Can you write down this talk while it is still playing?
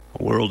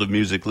World of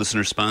Music,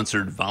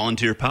 listener-sponsored,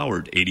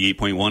 volunteer-powered,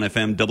 88.1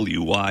 FM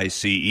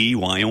WYCE,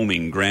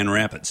 Wyoming, Grand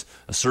Rapids,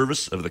 a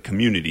service of the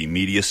Community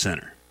Media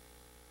Center.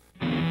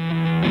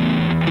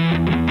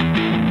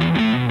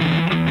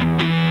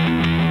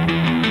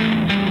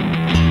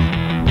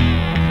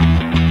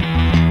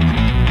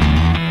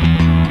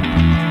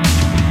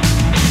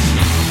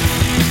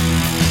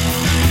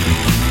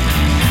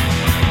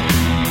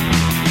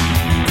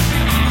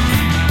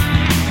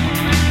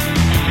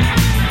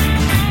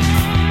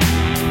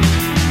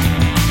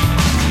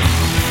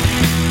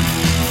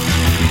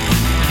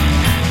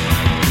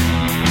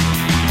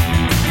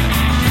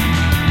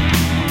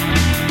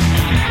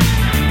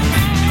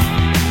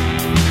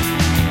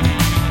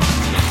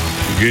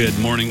 Good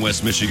morning,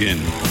 West Michigan.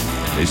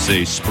 They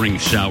say spring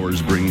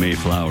showers bring May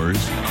flowers.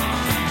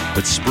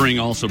 But spring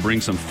also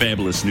brings some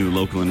fabulous new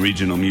local and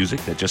regional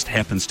music that just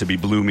happens to be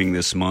blooming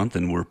this month,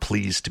 and we're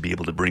pleased to be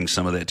able to bring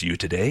some of that to you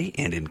today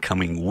and in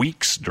coming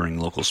weeks during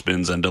Local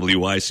Spins on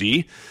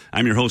WYC.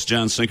 I'm your host,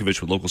 John Sinkovich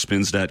with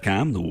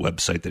LocalSpins.com, the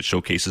website that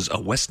showcases a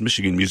West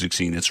Michigan music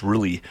scene that's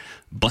really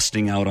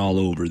busting out all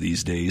over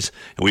these days.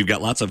 And we've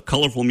got lots of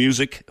colorful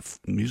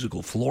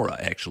musical flora,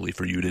 actually,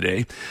 for you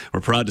today.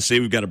 We're proud to say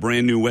we've got a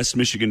brand new West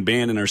Michigan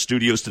band in our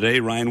studios today.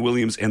 Ryan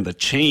Williams and The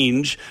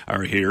Change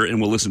are here, and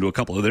we'll listen to a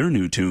couple of their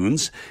new tunes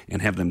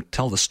and have them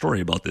tell the story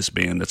about this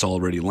band that's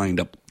already lined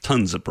up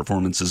tons of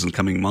performances in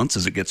coming months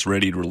as it gets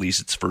ready to release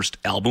its first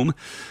album.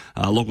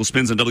 Local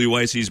Spins on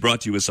WYC is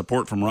brought to you with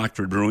support from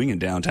Rockford Brewing in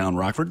downtown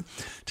Rockford.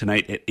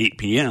 Tonight at 8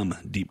 p.m.,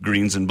 Deep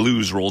Greens and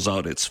Blues rolls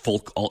out its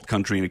folk, alt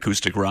country, and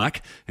acoustic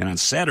rock. And on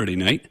Saturday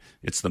night,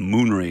 it's the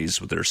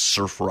Moonrays with their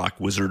surf rock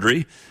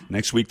wizardry.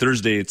 Next week,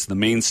 Thursday, it's the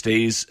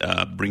Mainstays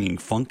bringing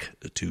funk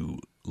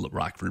to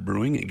Rockford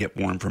Brewing, and get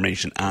more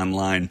information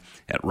online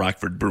at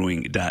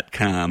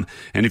rockfordbrewing.com.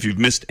 And if you've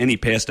missed any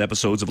past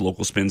episodes of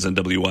Local Spins on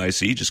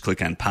WYC, just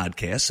click on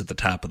podcasts at the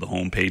top of the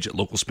homepage at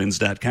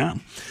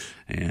localspins.com.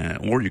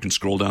 Or you can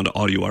scroll down to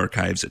audio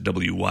archives at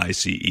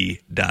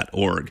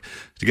wyce.org.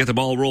 To get the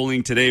ball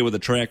rolling today with a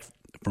track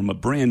from a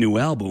brand new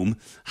album,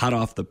 hot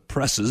off the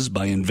presses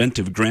by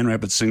inventive Grand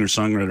Rapids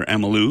singer-songwriter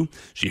Emma Lou.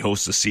 She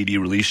hosts a CD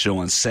release show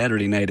on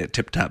Saturday night at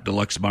Tip Top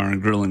Deluxe Bar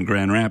and Grill in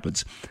Grand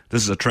Rapids.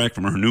 This is a track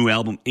from her new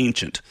album,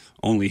 Ancient,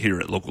 only here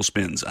at Local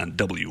Spins on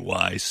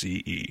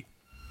WYCE.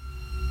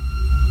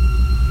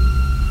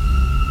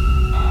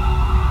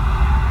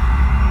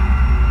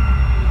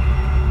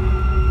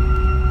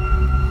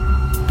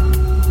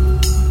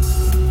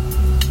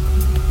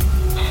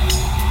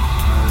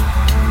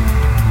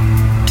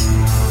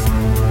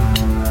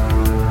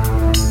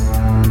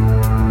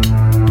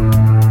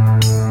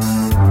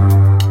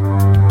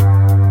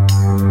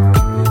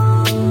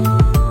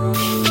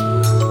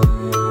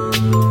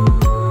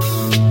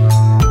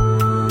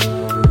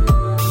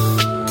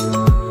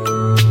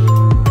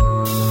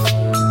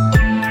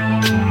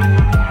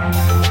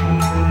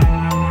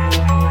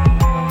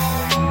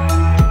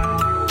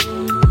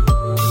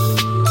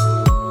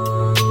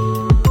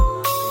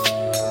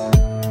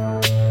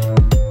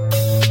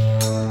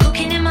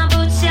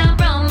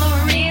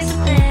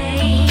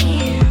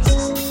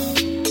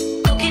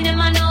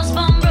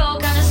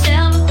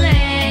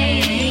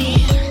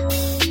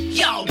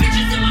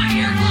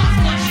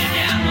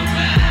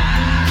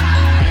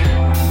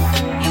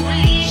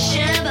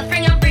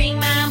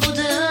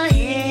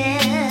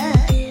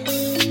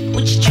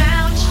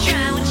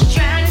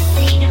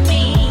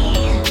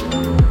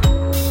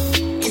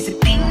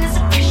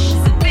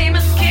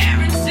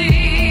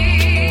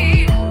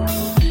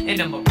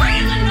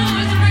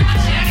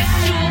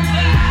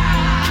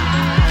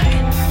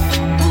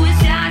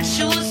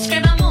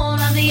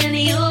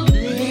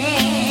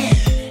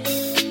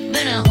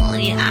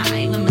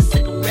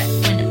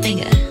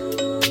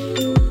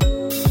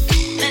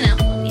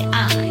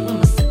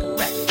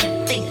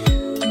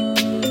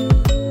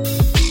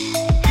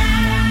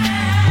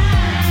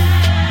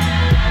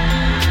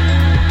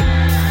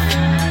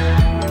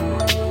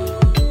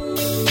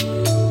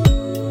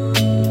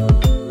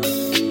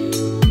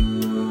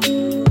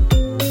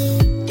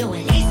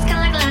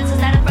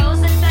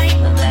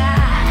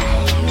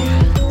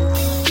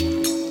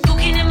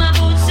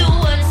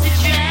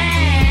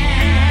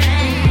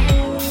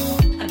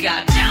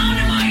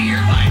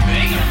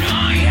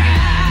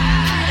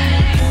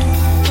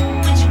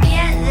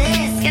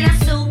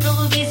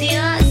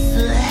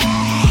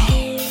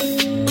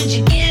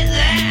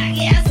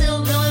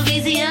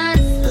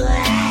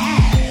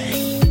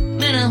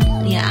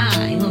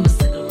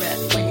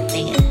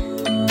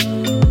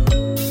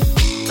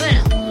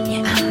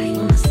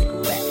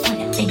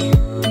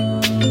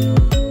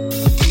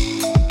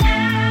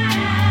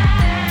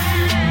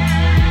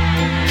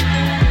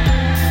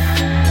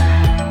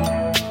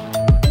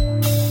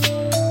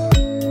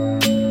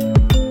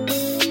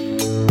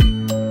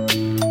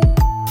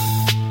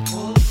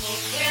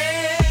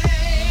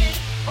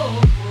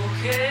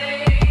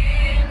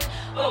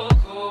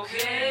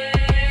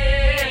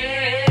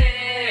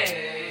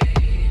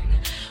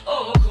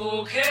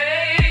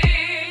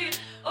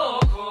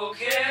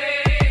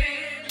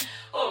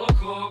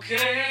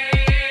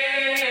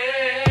 cocaine.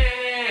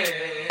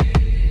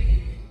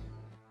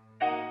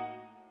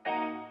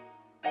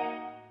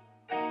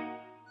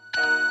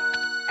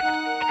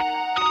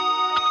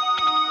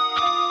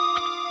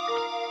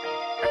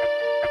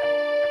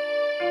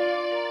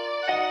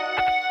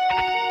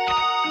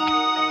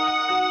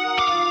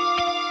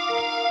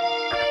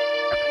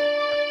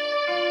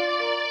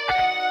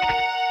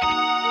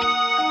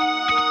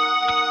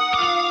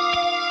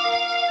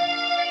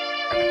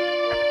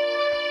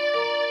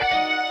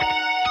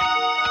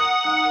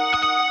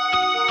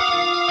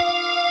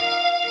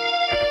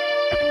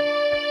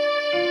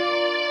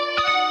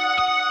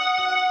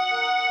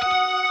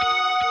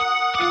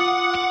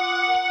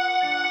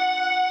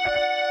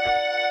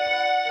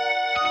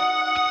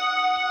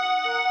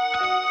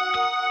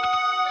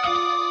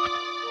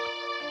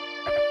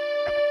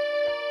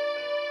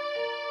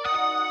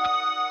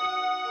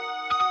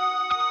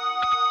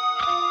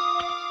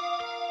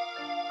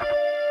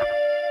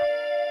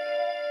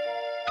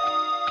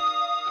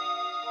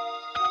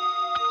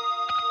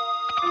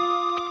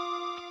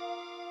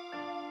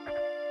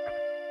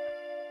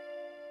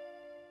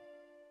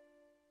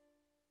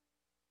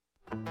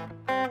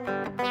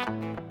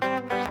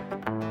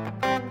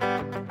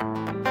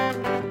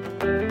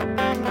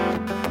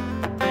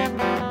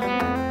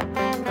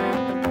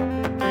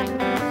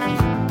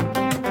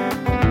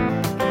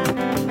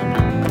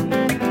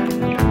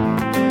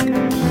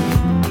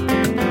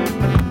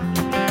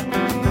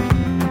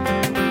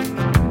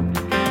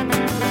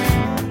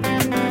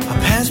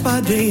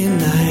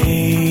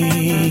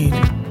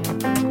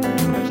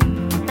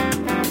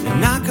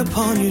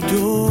 your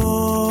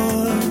door.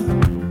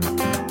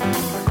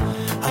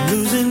 I'm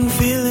losing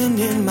feeling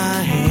in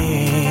my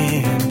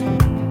hand,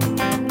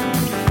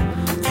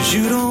 'cause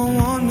you don't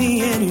want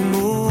me anymore.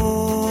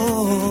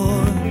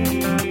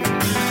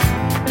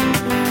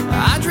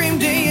 I dream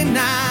day and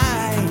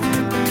night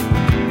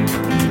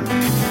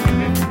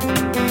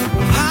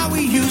of how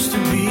we used to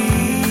be.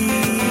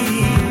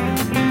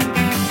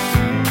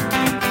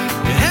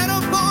 Your head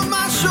up on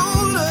my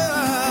shoulder,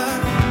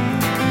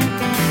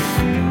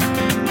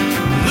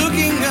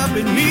 looking up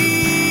at me.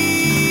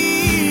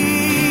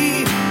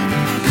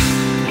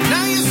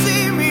 Now you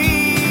see me,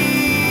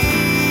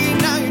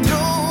 now you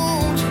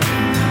don't.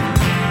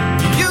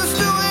 You used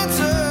to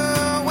answer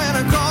when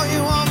I call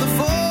you on the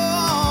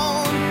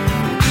phone.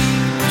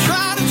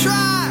 Try,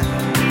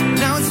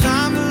 now it's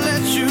time to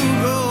let you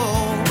go.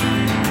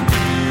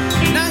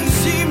 Now you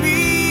see me,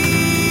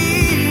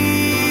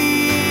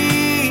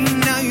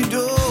 now you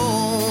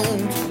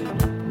don't.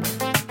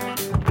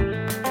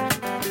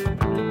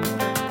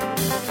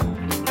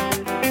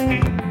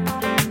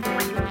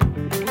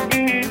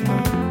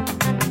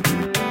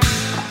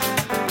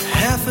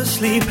 Half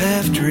asleep,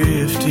 half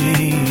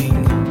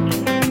drifting,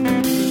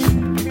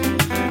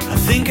 I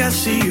think I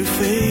see your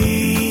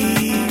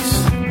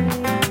face.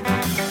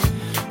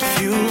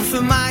 Fuel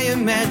for my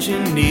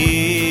imagination.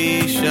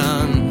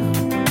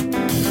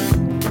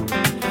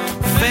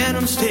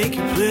 Phantoms take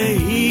your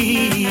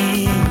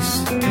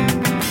place.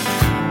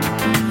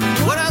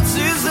 What else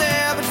is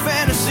there but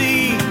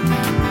fantasy?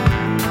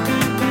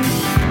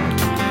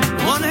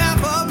 One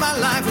half of my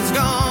life is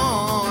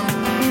gone.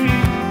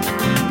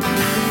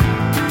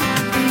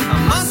 I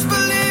must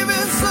believe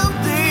in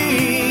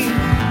something.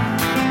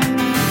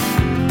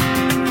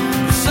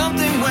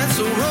 Something went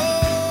so wrong.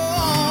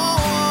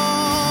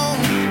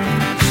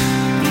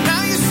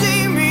 Now you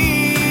see me,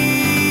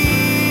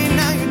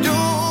 now you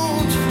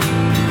don't.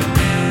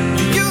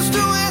 You used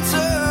to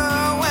answer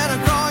when I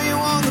call you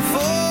on the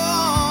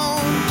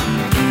phone.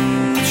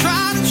 Try,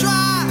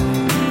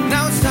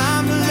 now it's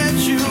time to let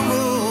you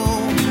go.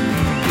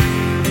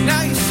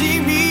 Now you see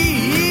me,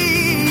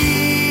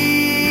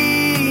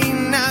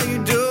 now you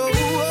don't.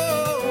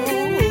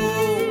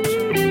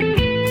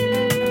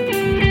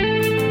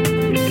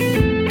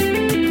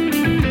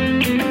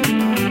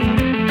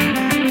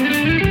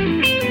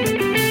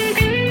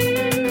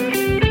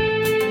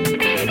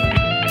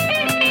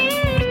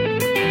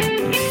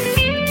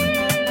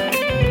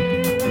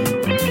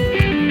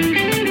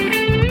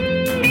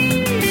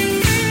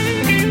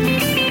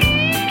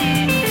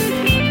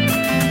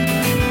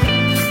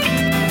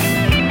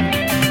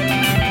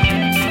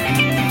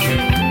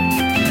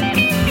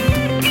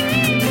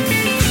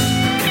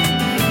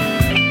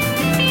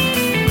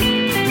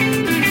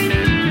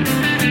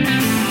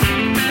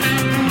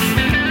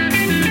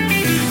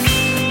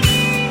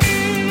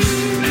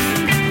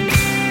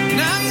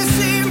 Now you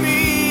see me,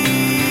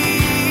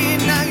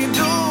 now you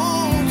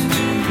don't.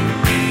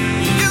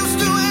 You used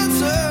to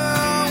answer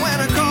when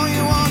I call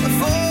you on the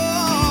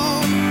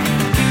phone.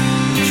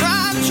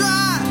 Try,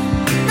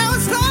 now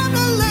it's time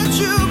to let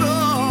you go.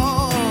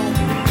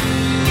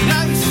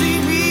 Now you see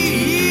me,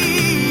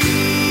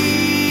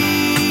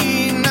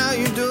 now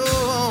you don't.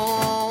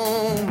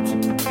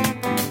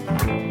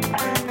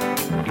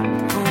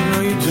 Oh, no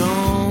you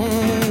don't.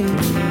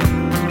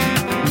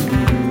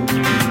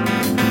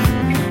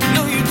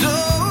 No, you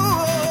don't.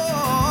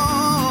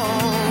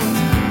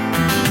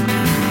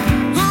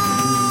 Oh.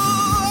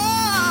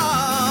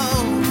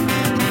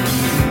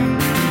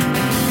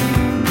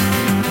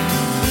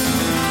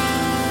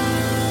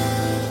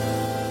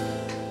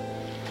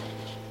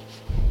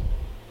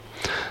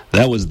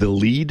 That was the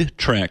lead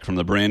track from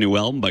the brand new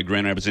album by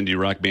Grand Rapids indie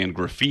rock band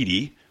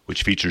Graffiti,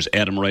 which features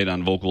Adam Wright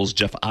on vocals,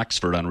 Jeff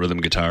Oxford on rhythm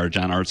guitar,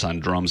 John Arts on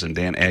drums, and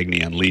Dan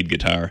Agnew on lead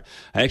guitar.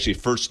 I actually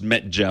first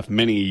met Jeff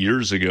many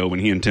years ago when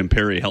he and Tim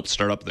Perry helped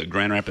start up the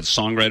Grand Rapids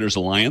Songwriters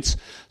Alliance.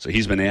 So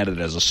he's been added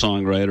as a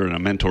songwriter and a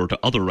mentor to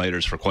other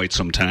writers for quite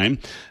some time.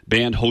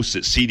 Band hosts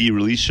its CD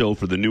release show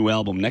for the new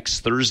album next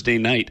Thursday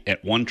night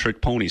at One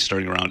Trick Pony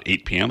starting around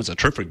 8 p.m. It's a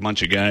terrific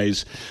bunch of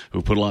guys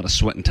who put a lot of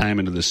sweat and time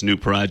into this new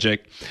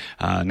project.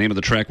 Name of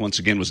the track, once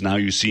again, was Now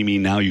You See Me,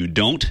 Now You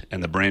Don't,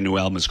 and the brand new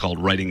album is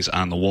called Writings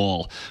on the Wall.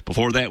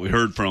 Before that, we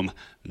heard from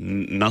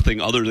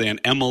nothing other than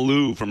Emma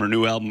Lou from her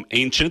new album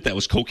Ancient. That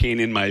was Cocaine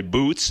in My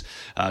Boots,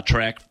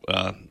 track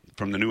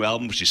from the new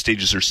album. She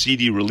stages her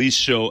CD release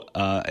show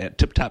at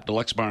Tip Top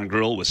Deluxe Bar and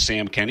Grill with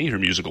Sam Kenny, her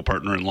musical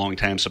partner and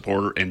longtime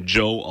supporter, and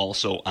Joe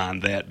also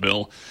on that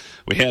bill.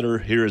 We had her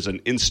here as an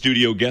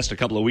in-studio guest a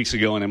couple of weeks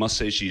ago, and I must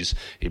say she's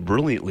a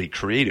brilliantly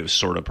creative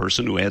sort of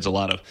person who adds a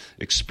lot of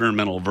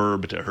experimental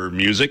verb to her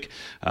music.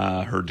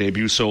 Her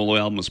debut solo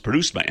album was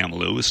produced by Emma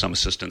Lou with some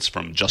assistance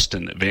from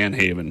Justin Van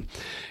Haven.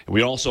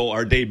 We also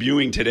are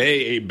debuting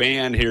today a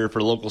band here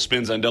for Local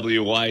Spins on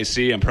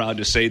WYC. I'm proud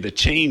to say The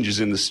Change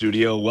is in the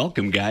studio.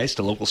 Welcome, guys,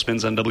 to Local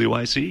Spins on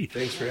WYC.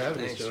 Thanks for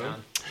having us,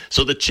 John.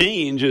 So The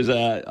Change is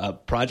a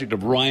project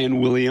of Ryan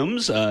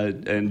Williams,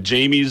 and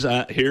Jamie's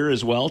here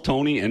as well,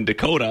 Tony and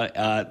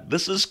Dakota.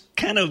 This is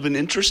kind of an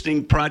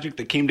interesting project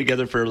that came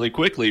together fairly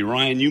quickly.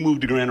 Ryan, you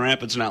moved to Grand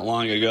Rapids not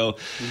long ago,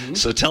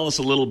 so tell us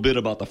a little bit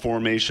about the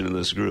formation of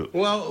this group.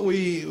 Well,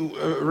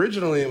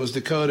 originally it was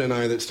Dakota and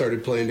I that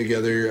started playing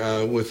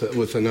together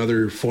with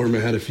another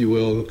format, if you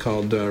will,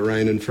 called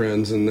Ryan and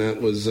Friends, and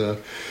that was...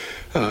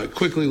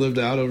 quickly lived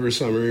out over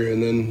summer,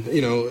 and then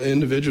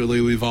individually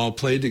we've all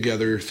played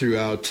together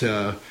throughout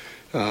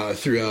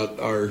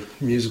our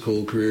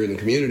musical career in the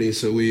community.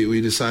 So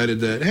we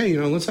decided that, hey,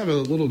 let's have a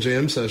little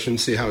jam session,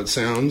 see how it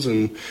sounds.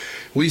 And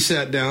we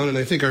sat down, and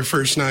I think our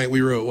first night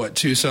we wrote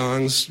 2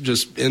 songs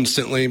just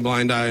instantly,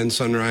 Blind Eye and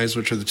Sunrise,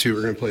 which are the 2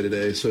 we're going to play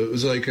today. So it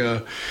was like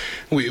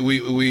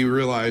we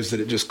realized that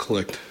it just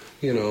clicked.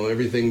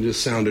 Everything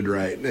just sounded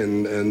right,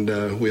 and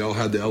we all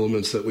had the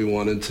elements that we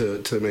wanted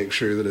to make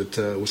sure that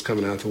it was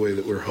coming out the way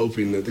that we're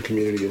hoping that the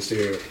community gets to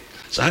hear it.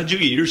 So how did you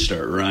get your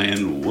start,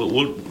 Ryan?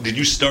 What did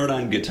you start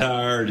on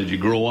guitar? Did you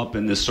grow up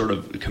in this sort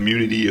of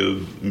community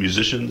of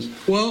musicians?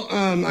 Well,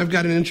 I've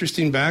got an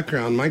interesting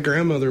background. My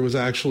grandmother was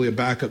actually a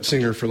backup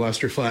singer for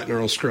Lester Flatt and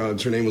Earl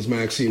Scruggs. Her name was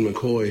Maxine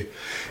McCoy.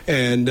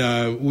 And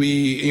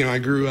I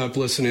grew up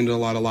listening to a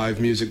lot of live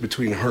music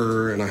between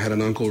her and I had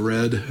an Uncle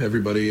Red.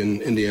 Everybody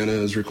in Indiana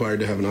is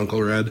required to have an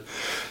Uncle Red.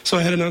 So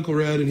I had an Uncle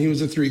Red, and he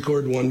was a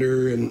 3-chord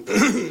wonder. And,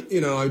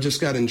 I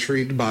just got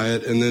intrigued by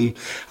it. And then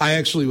I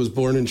actually was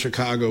born in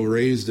Chicago,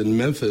 raised in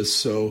Memphis,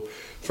 so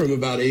from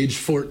about age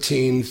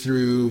 14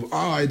 through,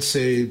 I'd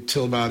say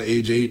till about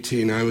age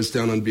 18, I was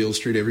down on Beale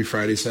Street every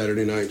Friday,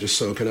 Saturday night, just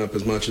soaking up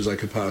as much as I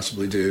could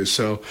possibly do.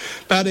 So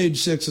about age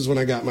 6 is when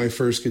I got my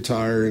first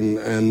guitar,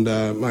 and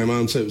my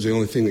mom said it was the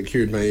only thing that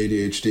cured my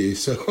ADHD.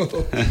 So,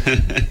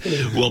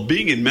 well,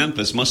 being in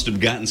Memphis must have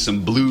gotten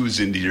some blues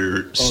into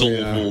your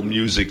soulful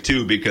music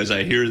too, because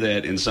I hear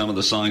that in some of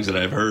the songs that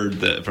I've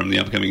heard from the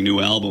upcoming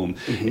new album,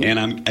 and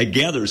I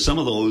gather some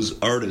of those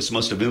artists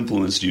must have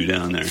influenced you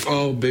down there.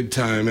 Oh, big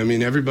time. I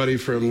mean, everybody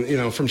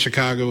from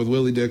Chicago with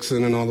Willie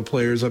Dixon and all the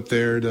players up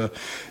there to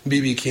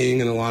B.B. King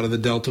and a lot of the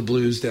Delta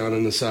blues down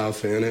in the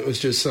South, man. It was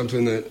just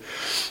something that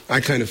I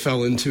kind of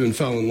fell into and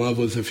fell in love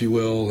with, if you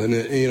will. And,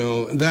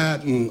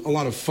 that and a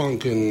lot of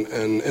funk and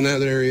in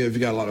that area, you've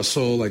got a lot of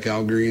soul, like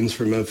Al Green's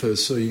from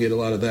Memphis, so you get a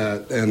lot of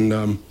that.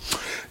 And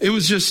it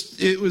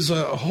was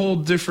a whole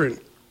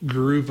different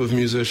group of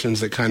musicians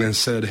that kind of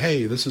said,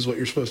 hey, this is what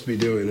you're supposed to be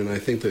doing. And I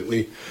think that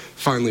we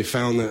finally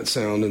found that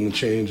sound and the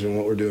change in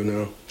what we're doing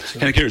now. So.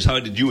 Kind of curious, how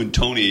did you and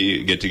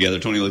Tony get together?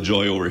 Tony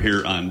LaJoy over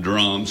here on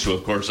drums, who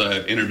of course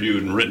I've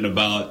interviewed and written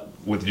about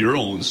with your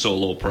own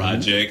solo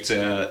project.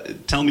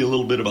 Tell me a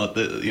little bit about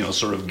the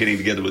sort of getting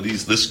together with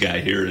this guy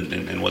here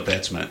and what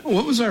that's meant.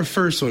 What was our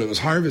first one? It was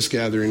Harvest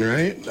Gathering,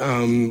 right?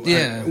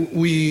 Yeah.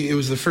 It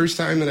was the first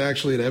time that I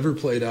actually had ever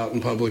played out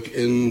in public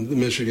in the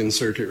Michigan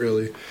circuit,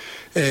 really.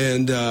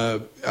 And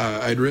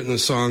I'd written a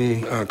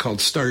song called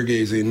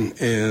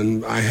Stargazing,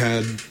 and I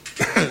had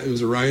it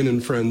was a Ryan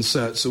and Friends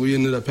set, so we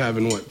ended up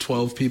having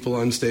 12 people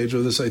on stage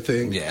with us, I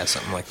think. Yeah,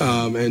 something like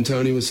that. And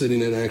Tony was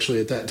sitting in actually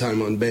at that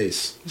time on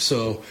bass,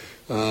 so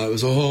it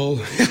was a whole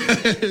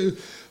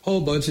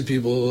bunch of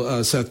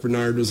people. Seth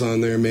Bernard was on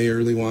there, May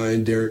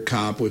Earlywine, Derek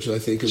Kopp, which I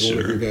think is one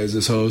of your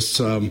guys'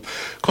 hosts.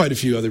 Quite a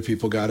few other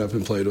people got up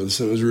and played with us.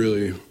 It was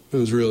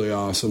really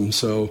awesome.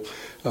 So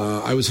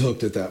I was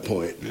hooked at that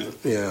point.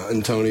 Yeah,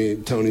 and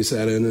Tony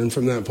sat in, and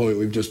from that point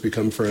we've just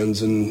become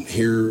friends. And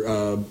here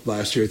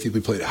last year I think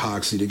we played at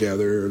Hoxie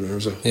together, and there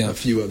was a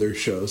few other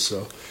shows.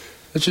 So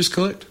it just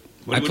clicked.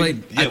 What do you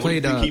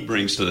think he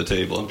brings to the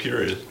table? I'm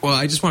curious. Well,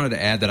 I just wanted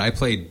to add that I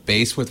played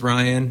bass with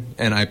Ryan,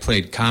 and I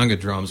played conga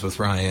drums with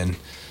Ryan,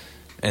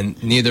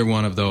 and neither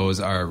one of those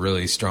are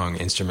really strong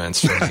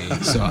instruments for me.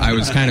 So I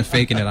was kind of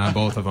faking it on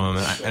both of them,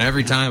 and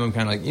every time I'm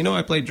kind of like,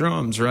 I play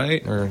drums,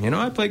 right? Or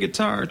I play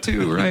guitar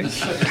too, right?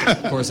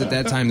 Of course, at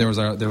that time there was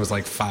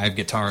like 5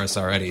 guitarists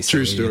already. So,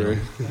 True story.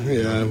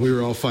 Yeah, we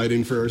were all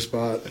fighting for our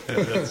spot.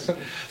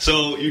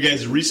 So you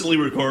guys recently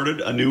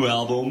recorded a new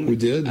album. We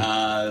did.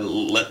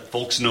 Let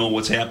folks know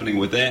what's happening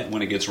with that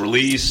when it gets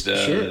released,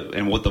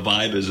 and what the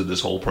vibe is of this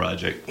whole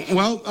project.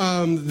 Well,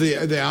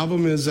 the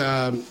album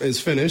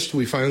is finished.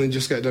 We finally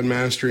just got done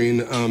mastering.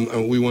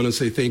 We want to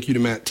say thank you to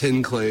Matt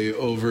Tinclay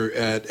over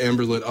at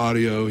Amberlit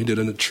Audio. He did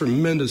a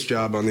tremendous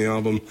job on the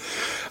album.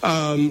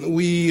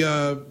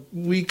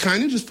 We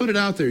kind of just put it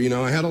out there.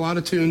 I had a lot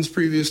of tunes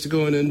previous to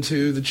going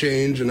into the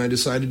change, and I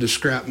decided to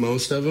scrap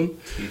most of them.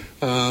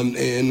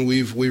 And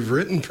we've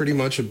written pretty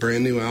much a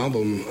brand new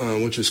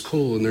album, which is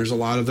cool. And there's a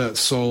lot of that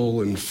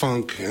soul and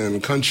funk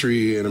and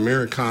country and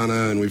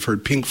Americana. And we've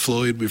heard Pink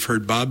Floyd, we've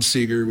heard Bob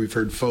Seger, we've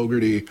heard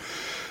Fogerty.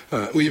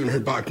 We even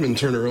heard Bachman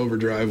Turner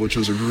Overdrive, which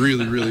was a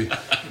really, really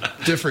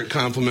different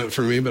compliment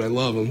for me, but I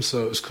love them,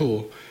 so it was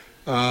cool.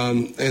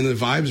 And the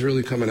vibe's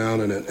really coming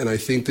out in it, and I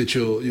think that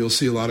you'll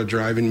see a lot of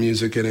driving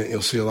music in it.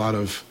 You'll see a lot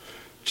of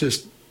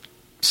just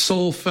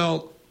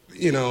soul-felt,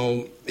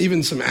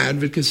 even some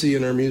advocacy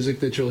in our music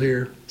that you'll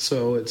hear.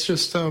 So it's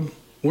just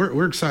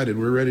we're excited.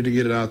 We're ready to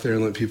get it out there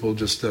and let people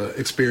just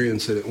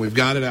experience it. We've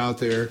got it out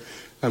there.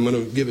 I'm going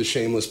to give a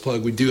shameless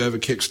plug. We do have a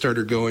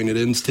Kickstarter going. It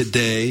ends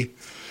today.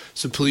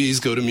 So please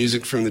go to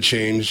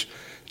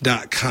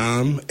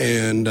musicfromthechange.com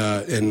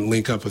and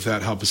link up with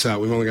that. Help us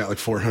out. We've only got like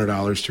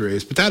 $400 to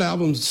raise. But that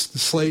album's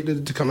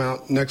slated to come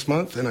out next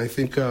month, and I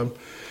think people are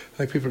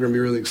going to be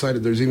really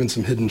excited. There's even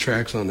some hidden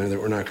tracks on there that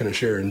we're not going to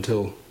share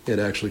until it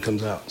actually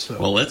comes out. So,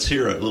 well, let's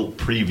hear a little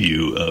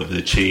preview of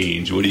The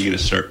Change. What are you going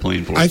to start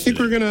playing for us I think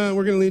today?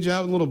 we're gonna lead you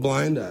out with a little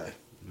Blind Eye.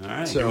 All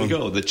right, So- here we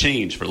go. The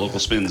Change for Local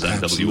Spins on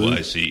Absolutely.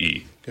 WICE.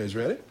 You guys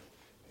ready?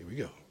 Here we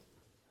go.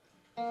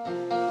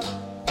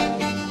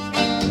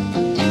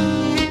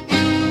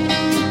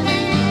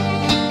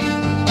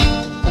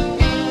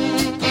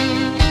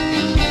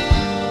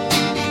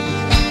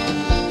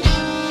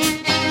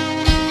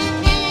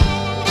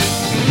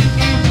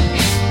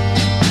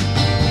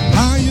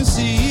 Are you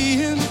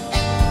seeing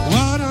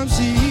what I'm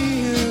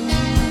seeing?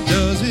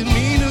 Does it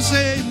mean the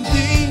same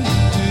thing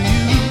to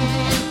you?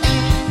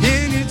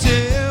 Can you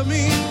tell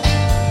me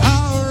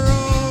how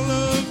all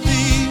of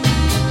these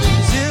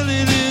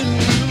silly little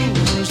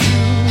rumors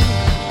true?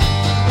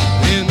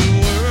 And the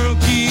world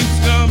keeps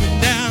coming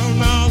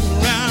down all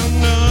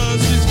around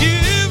us, it's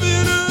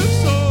giving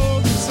us all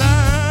the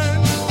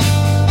signs.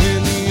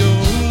 And the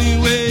only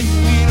way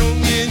we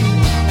don't get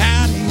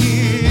out of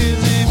here is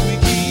if we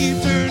keep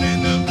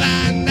turning the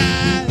blind eye.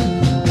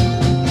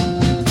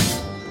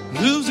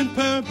 Losing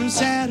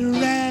purpose at a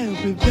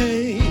rapid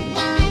pace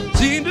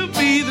seem to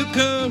be the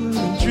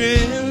current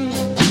trend.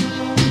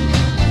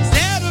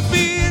 Instead of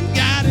being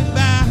guided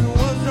by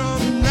what's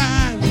wrong and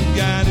right, we're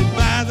guided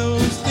by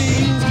those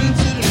things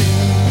considered.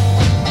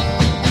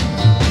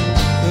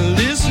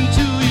 Listen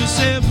to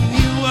yourself when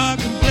you are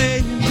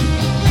complaining.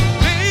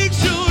 Make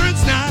sure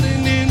it's not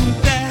an end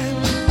with that.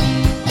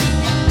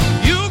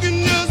 You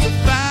can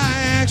justify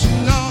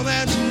action all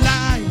that you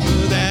like,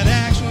 but that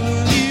action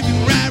will leave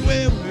you right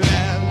where we're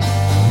at.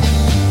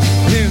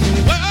 And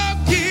the world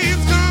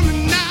keeps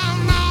coming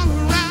down all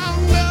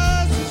around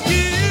us, it's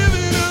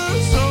giving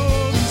us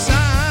all the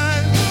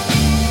signs.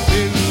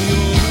 And the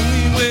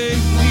only way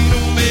we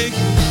don't make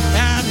it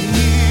out of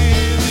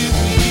here is if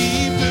we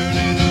keep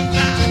turning a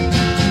blind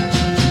eye.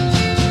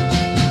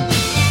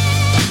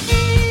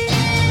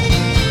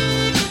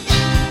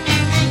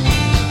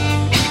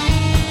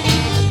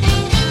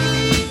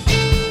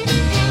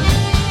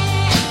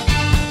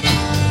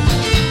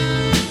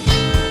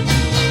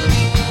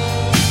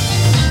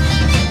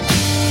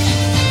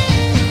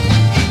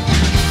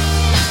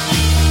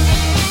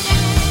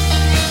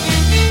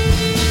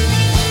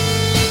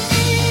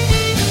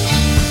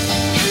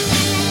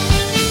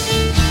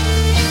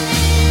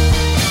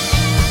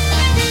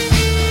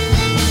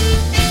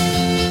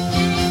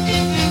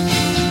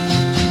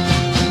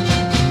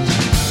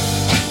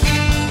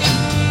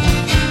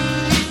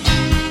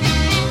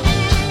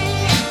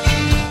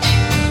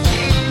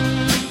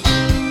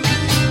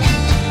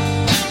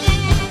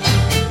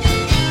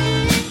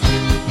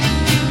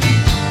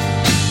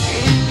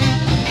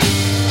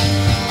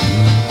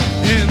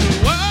 And the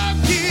world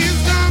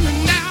keeps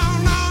coming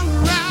down all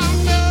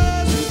around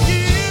us, it's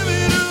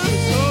giving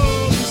us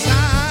all the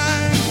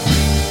signs.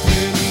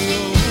 And the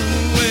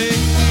only way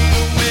we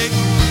don't make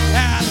it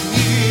out of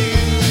here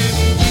is if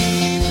we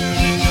keep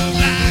turning a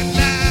blind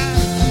eye.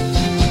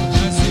 I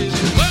said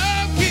the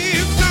world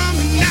keeps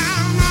coming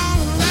down all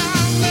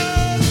around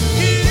us, it's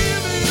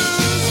giving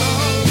us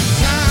all the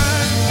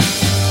signs.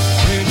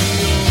 And the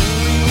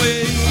only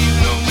way we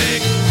don't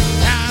make it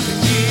out of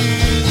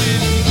here is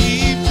if we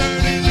keep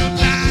turning a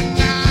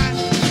blind eye.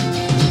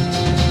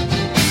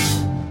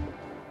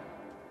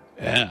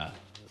 Yeah,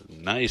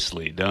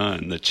 nicely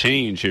done. The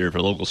Change here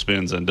for Local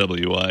Spins on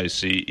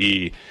WICE.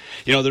 You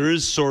know, there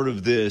is sort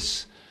of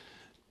this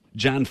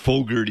John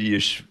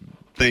Fogerty-ish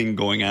thing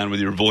going on with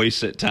your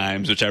voice at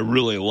times, which I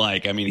really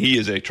like. I mean, he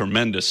is a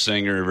tremendous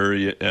singer,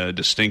 very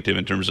distinctive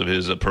in terms of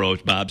his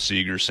approach. Bob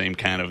Seger, same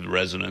kind of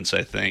resonance,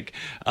 I think.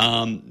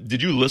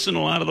 Did you listen to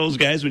a lot of those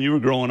guys when you were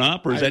growing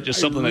up, or is that just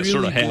something that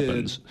sort of really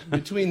happens? did.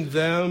 Between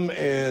them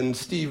and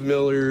Steve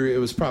Miller, it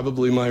was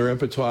probably my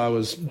repertoire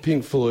was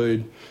Pink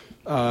Floyd,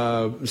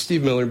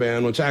 Steve Miller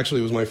Band, which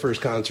actually was my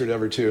first concert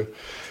ever too,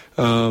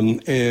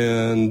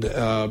 and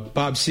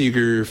Bob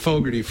Seger,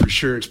 Fogerty for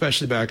sure,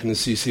 especially back in the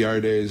CCR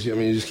days. I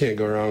mean, you just can't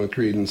go wrong with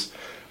Creedence.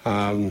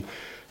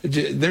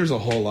 There's a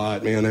whole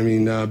lot, man. I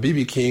mean,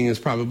 B.B. King is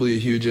probably a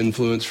huge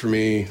influence for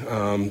me,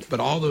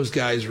 but all those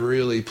guys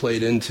really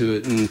played into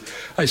it, and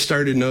I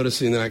started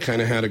noticing that I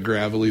kind of had a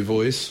gravelly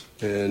voice,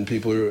 and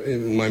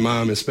my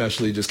mom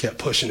especially, just kept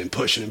pushing and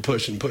pushing and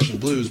pushing,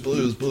 blues.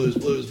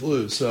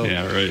 So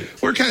Yeah, right.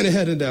 we're kind of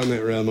headed down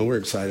that realm, and we're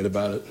excited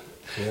about it.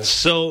 Yeah.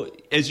 So,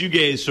 as you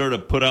guys sort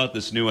of put out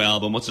this new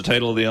album, what's the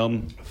title of the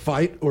album?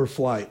 Fight or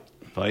Flight.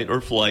 Fight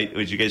or Flight,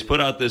 which you guys put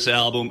out this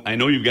album. I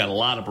know you've got a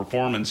lot of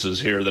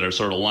performances here that are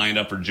sort of lined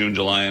up for June,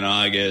 July, and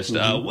August.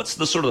 What's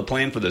the sort of the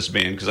plan for this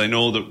band? Because I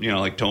know that,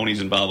 like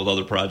Tony's involved with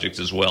other projects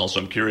as well, so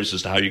I'm curious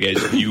as to how you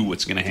guys view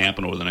what's going to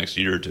happen over the next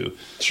year or two.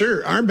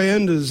 Sure. Our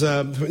band is,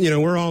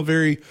 we're all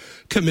very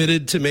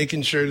committed to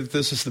making sure that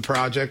this is the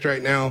project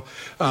right now.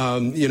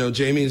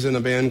 Jamie's in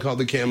a band called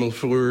the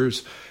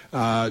Camoufleurs.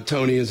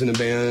 Tony is in a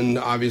band,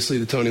 obviously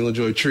the Tony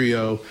LaJoy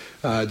Trio.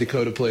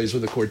 Dakota plays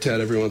with a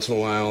quartet every once in a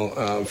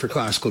while for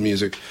classical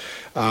music.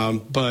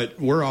 But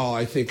we're all,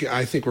 I think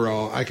we're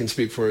all, I can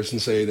speak for us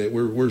and say that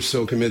we're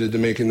so committed to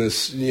making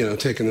this,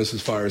 taking this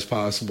as far as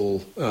possible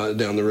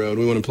down the road.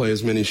 We want to play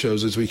as many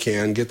shows as we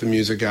can, get the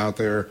music out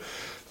there,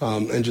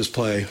 and just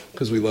play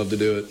because we love to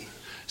do it.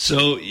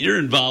 So you're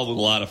involved with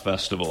a lot of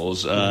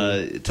festivals.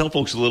 Tell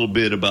folks a little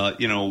bit about,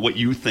 what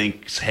you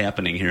think is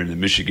happening here in the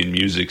Michigan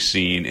music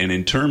scene, and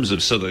in terms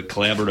of some of the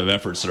collaborative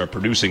efforts that are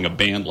producing a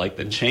band like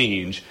The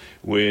Change,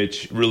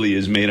 which really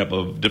is made up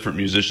of different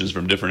musicians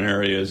from different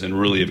areas and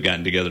really have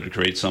gotten together to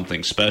create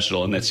something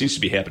special, and that seems to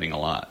be happening a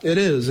lot. It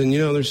is, and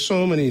there's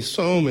so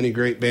many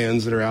great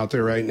bands that are out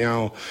there right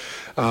now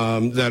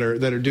that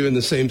are doing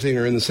the same thing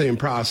or in the same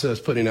process,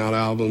 putting out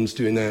albums,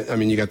 doing that. I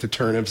mean, you got the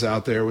Turnips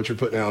out there, which are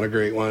putting out a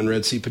great one,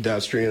 Red Sea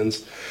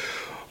Pedestrians.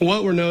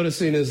 What we're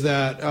noticing is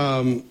that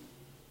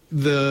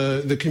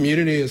the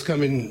community is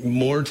coming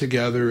more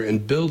together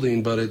and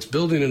building, but it's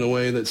building in a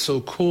way that's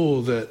so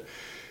cool that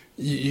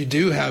you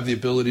do have the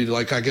ability to,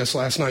 like, I guess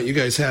last night you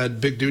guys had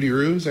Big Duty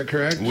Roo, is that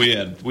correct? We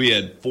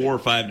had 4 or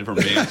 5 different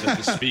bands at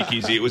the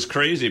Speakeasy. It was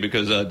crazy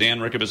because Dan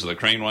Rickabis of the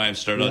Crane Wives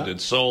started out,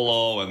 did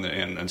solo,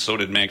 and so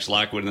did Max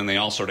Lockwood, and then they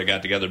all sort of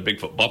got together.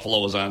 Bigfoot Buffalo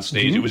was on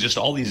stage. It was just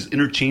all these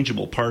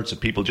interchangeable parts of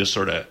people just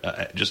sort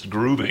of just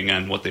grooving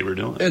on what they were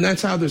doing. And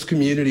that's how this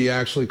community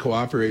actually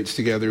cooperates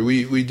together.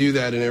 We do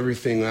that in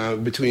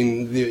everything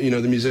between the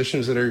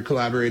musicians that are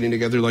collaborating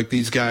together, like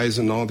these guys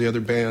and all the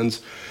other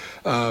bands.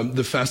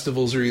 The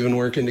festivals are even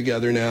working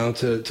together now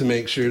to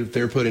make sure that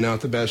they're putting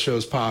out the best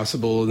shows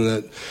possible,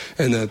 and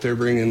that they're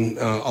bringing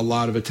a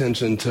lot of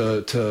attention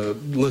to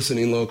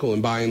listening local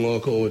and buying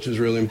local, which is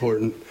really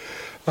important.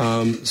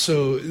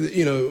 So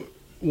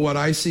what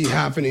I see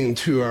happening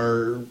to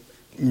our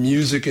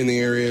music in the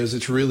area is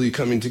it's really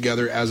coming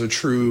together as a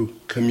true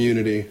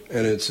community,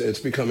 and it's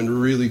becoming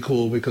really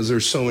cool because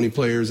there's so many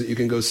players that you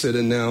can go sit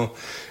in now,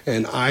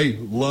 and I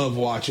love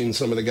watching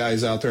some of the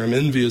guys out there. I'm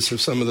envious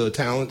of some of the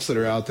talents that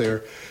are out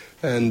there,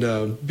 and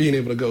being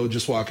able to go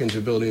just walk into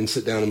a building and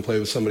sit down and play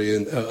with somebody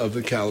of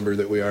the caliber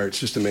that we are, it's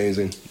just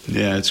amazing.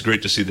 Yeah, it's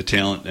great to see the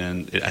talent,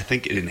 and I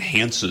think it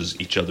enhances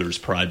each other's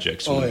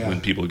projects when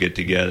people get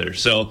together.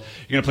 So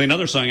you're going to play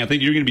another song. I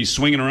think you're going to be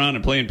swinging around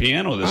and playing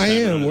piano this time. I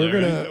am.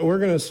 We're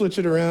gonna switch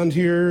it around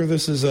here.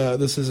 This is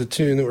a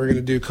tune that we're going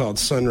to do called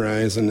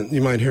Sunrise, and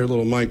you might hear a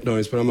little mic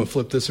noise, but I'm going to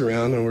flip this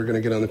around, and we're going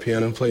to get on the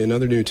piano and play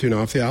another new tune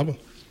off the album.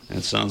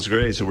 That sounds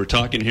great. So we're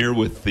talking here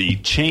with The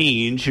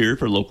Change here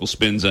for Local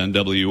Spins on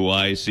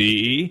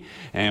WYCE,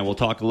 and we'll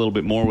talk a little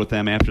bit more with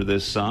them after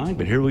this song.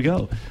 But here we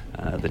go.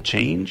 The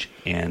Change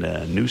and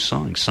a new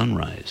song,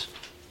 Sunrise.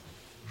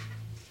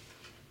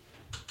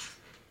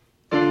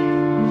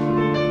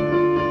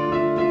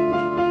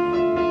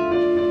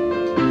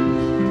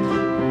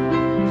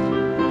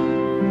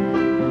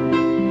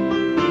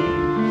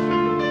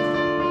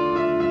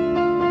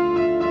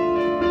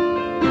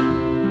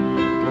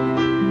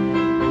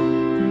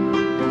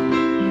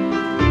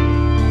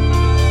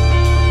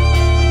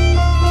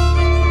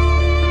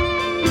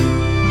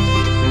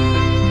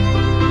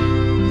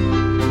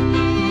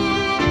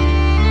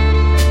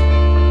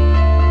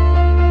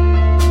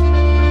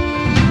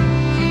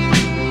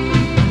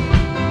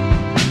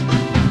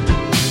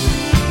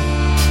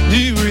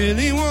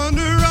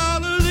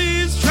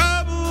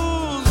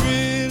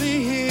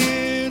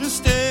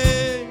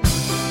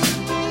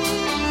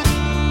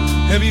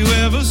 Have you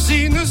ever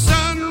seen the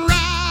sun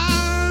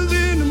rise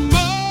in the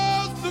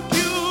most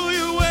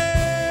peculiar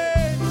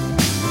way?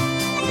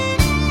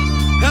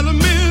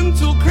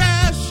 Elemental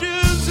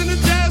crashes in a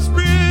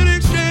desperate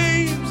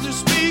exchange. They're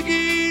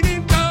speaking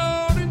in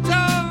code and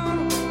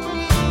tongue.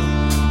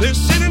 They're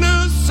sending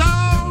us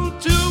all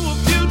to a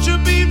future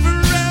be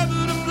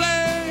forever to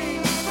play.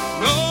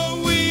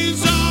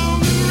 Always on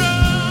the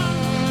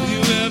run. Do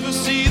you ever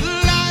see the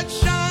light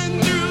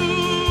shine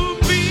through,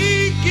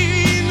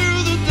 peeking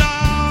through the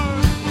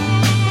dark?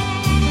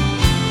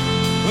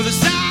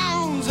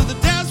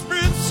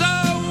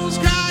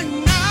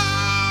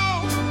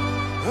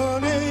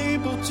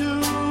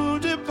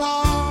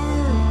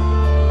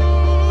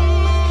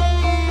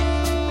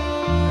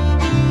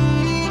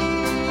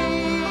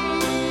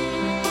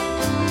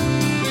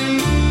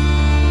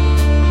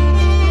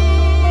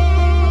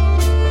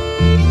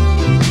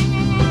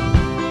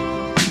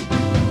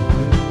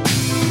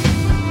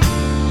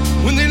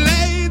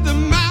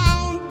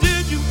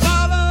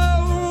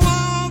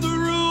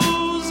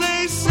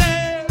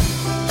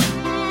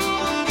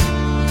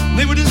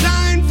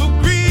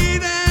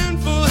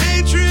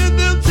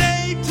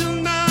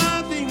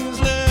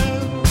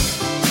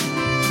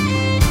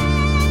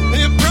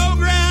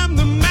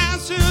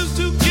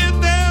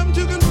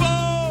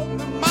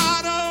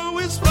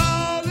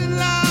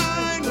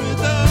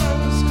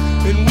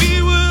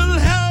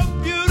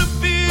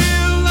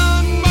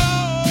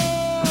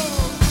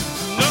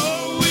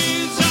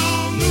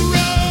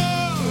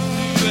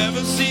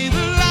 ever see the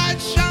light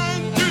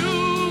shine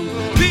through,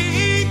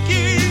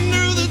 peeking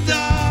through the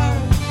dark,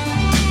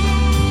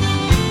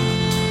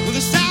 with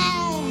the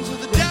sounds of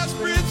the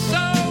desperate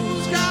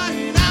souls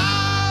crying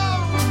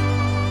out,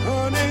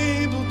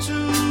 unable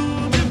to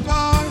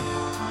depart.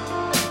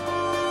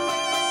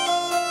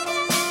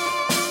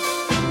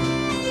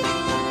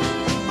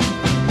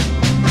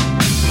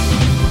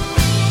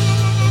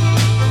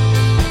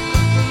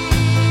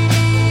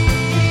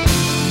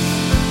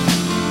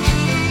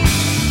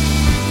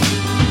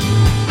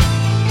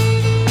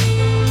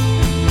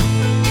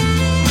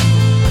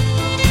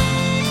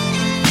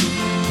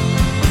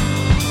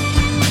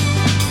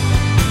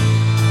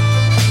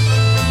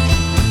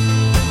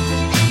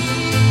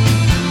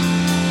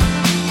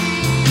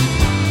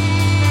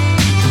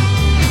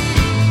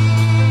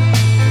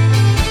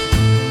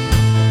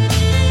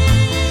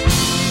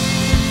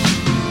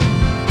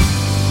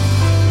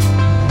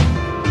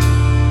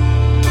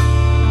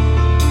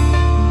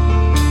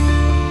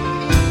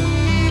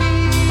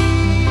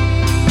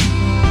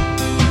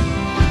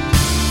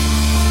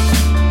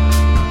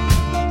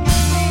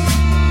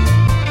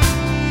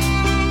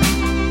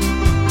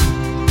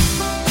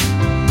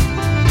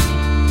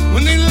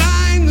 When they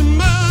line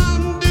them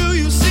up, do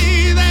you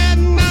see that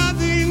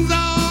nothing's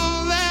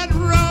all that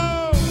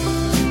wrong?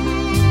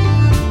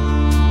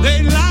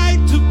 They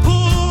like to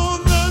pull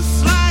the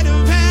sleight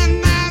of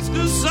hand, ask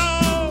us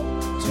all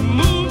to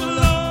move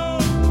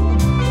along.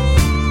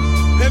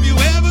 Have you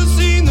ever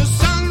seen the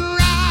sun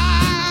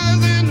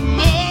rise in the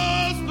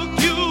most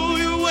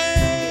peculiar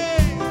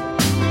way?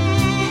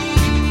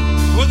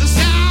 Or the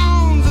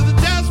sounds of the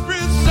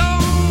desperate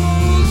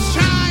souls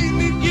trying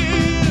to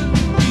get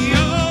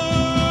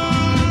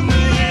beyond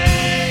the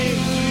haze?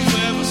 Do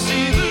you ever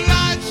see the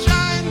light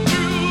shine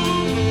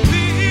through,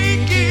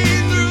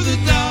 peeking through the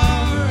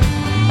dark?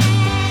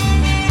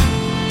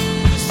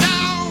 The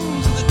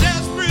sounds of the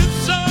desperate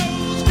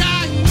souls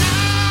crying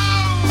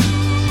out,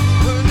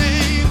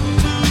 unable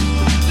to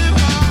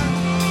depart.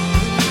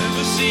 Do you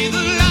ever see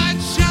the light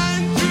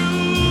shine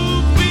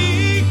through,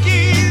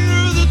 peeking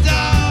through the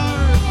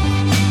dark?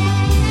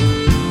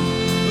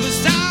 The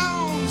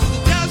sounds of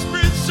the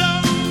desperate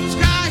souls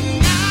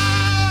crying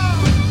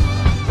out,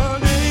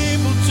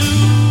 unable to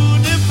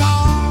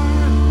depart.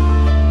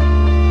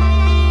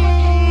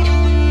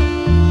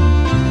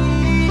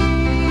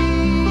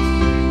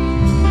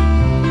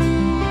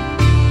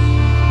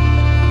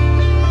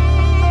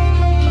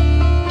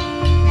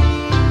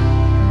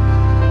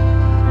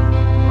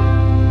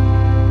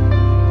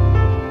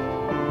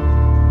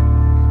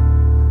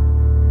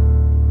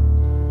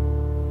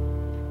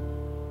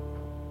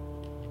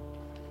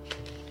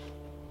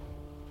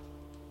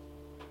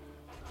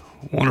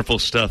 Wonderful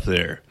stuff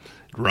there.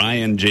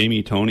 Ryan,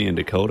 Jamie, Tony, and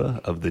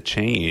Dakota of The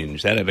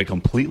Change. That had a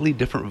completely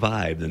different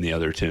vibe than the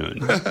other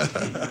tune.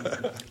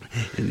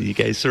 And you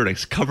guys sort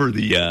of cover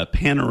the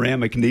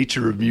panoramic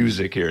nature of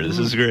music here. This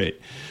is great.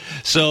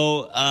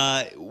 So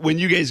when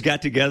you guys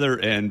got together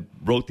and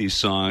wrote these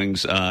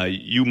songs,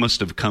 you must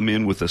have come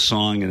in with a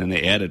song and then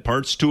they added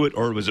parts to it,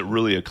 or was it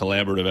really a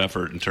collaborative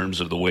effort in terms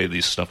of the way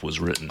this stuff was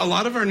written? A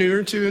lot of our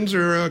newer tunes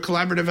are a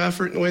collaborative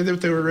effort in the way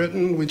that they were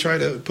written. We try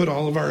to put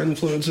all of our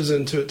influences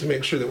into it to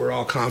make sure that we're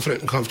all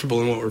confident and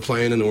comfortable in what we're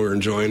playing and that we're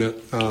enjoying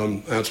it.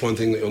 That's one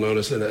thing that you'll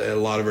notice at a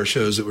lot of our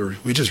shows that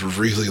we just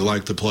really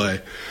like to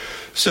play.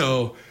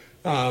 So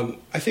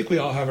I think we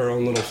all have our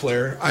own little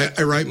flair.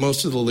 I write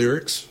most of the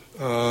lyrics.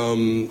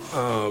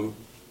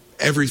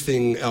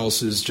 Everything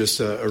else is just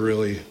a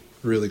really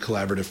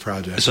collaborative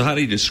project. So how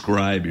do you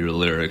describe your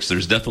lyrics?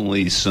 There's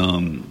definitely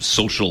some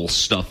social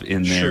stuff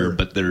in there, Sure.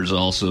 but there's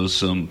also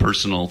some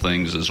personal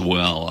things as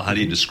well. How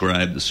do you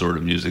describe the sort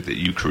of music that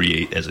you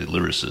create as a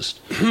lyricist?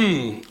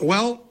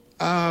 Well,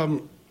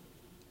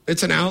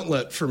 it's an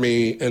outlet for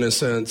me in a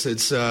sense.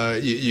 It's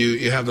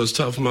you have those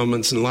tough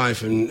moments in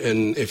life,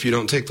 and if you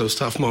don't take those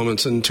tough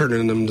moments and turn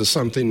them into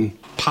something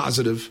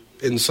positive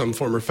in some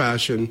form or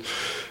fashion,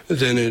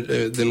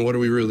 then what are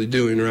we really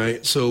doing,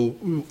 right? So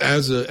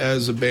as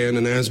a band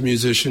and as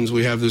musicians,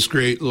 we have this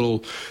great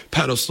little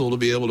pedestal to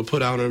be able to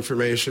put out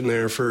information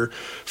there for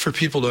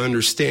people to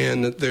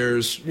understand that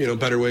there's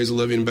better ways of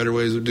living, better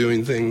ways of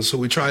doing things. So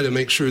we try to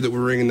make sure that we're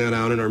ringing that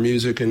out in our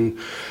music, and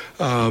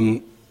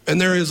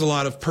there is a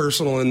lot of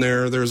personal in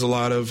there. There's a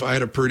lot of, I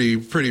had a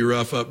pretty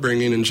rough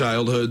upbringing in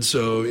childhood,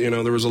 so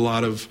there was a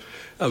lot of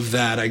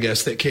that, I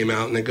guess, that came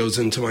out and that goes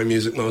into my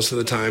music most of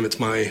the time. It's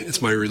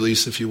my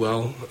release, if you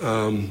will.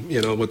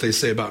 What they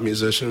say about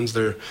musicians,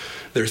 they're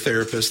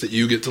therapists that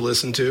you get to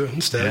listen to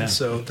instead. Yeah.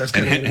 So that's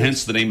and kind of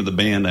hence the name of the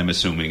band, I'm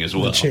assuming, as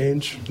well. The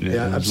Change.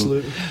 Yeah,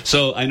 absolutely.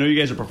 So I know you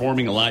guys are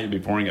performing a lot. You'll be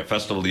performing at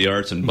Festival of the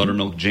Arts and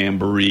Buttermilk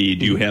Jamboree.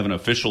 Do you have an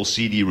official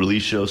CD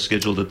release show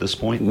scheduled at this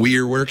point?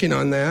 We're working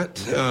on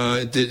that.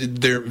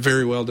 There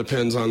very well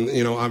depends on,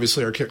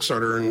 obviously our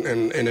Kickstarter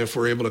and if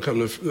we're able to come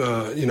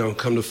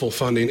to full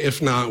funding.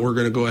 If not, we're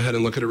going to go ahead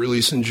and look at a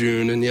release in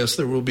June. And yes,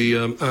 there will be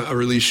a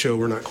release show.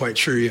 We're not quite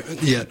sure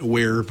yet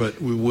where,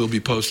 but we will be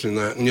posting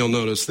that. And you'll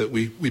notice that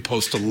we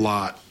post a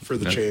lot for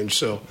the change.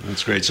 So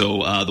that's great. So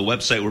the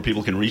website where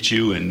people can reach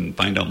you and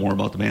find out more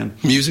about the band?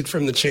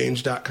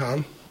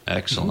 musicfromthechange.com.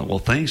 Excellent. Well,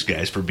 thanks,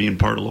 guys, for being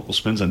part of Local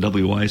Spins on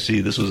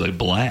WYC. This was a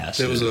blast.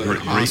 It was an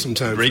awesome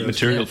time. Great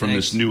material from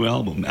this new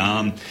album.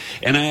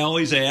 And I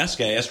always asked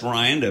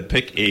Ryan to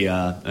pick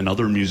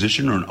another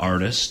musician or an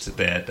artist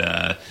that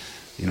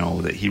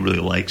that he really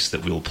likes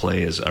that we'll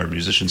play as our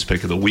musician's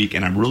pick of the week.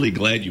 And I'm really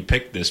glad you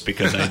picked this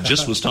because I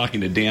just was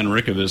talking to Dan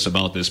Rickovis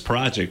about this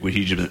project which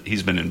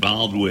he's been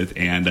involved with,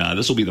 and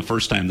this will be the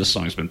first time this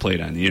song's been played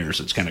on the air,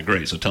 so it's kind of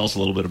great. So tell us a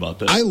little bit about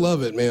this. I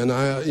love it, man.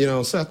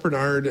 Seth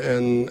Bernard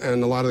and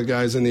a lot of the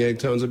guys in the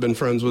Eggtones have been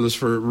friends with us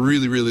for a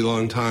really, really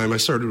long time. I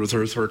started with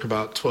Earthwork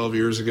about 12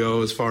 years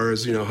ago as far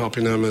as,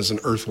 helping them as an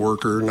earth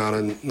worker, not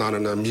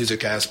in a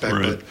music aspect,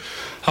 right, but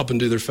helping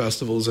do their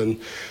festivals. And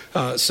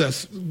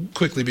Seth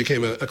quickly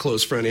became a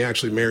close friend. He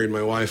actually married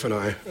my wife and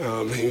I.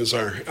 He was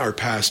our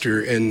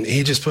pastor, and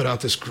he just put out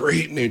this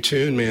great new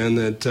tune, man,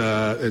 that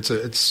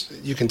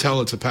you can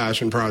tell it's a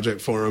passion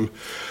project for him.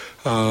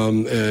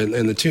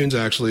 And the tune's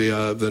actually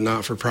the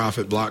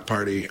Not-for-Profit Block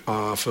Party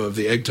off of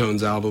the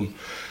Eggtones album.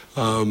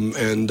 I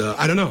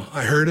don't know,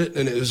 I heard it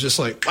and it was just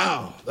like,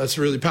 wow, that's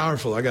really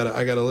powerful. I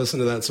gotta listen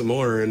to that some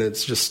more, and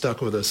it's just stuck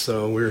with us.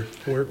 So we're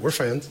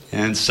fans.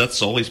 And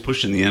Seth's always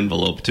pushing the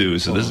envelope too.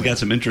 So this has got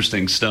some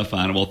interesting stuff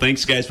on it. Well,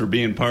 thanks guys for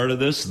being part of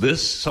this.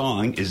 This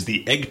song is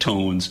the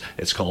Eggtones.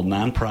 It's called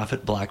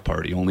Non-Profit Block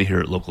Party. Only here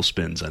at Local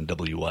Spins on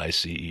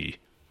WYCE.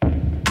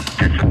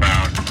 It's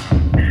about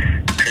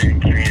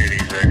creating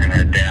communities that are going to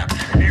adapt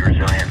and be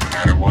resilient no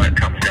matter what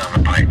comes down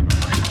the pipe.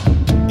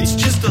 It's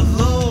just a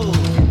lull.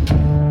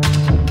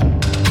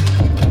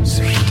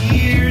 So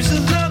here's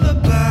a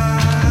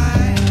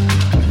lullaby.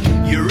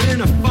 You're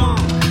in a funk.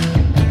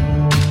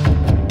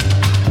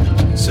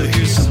 So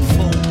here's some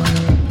folk.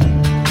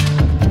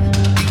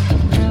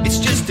 It's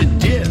just a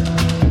dip.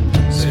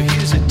 So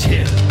here's a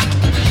tip.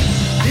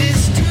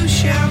 This too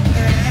shall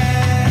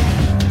pass.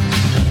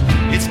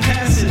 It's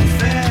passing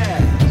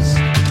fast.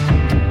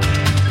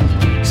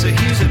 So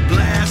here's a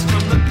blast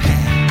from the past.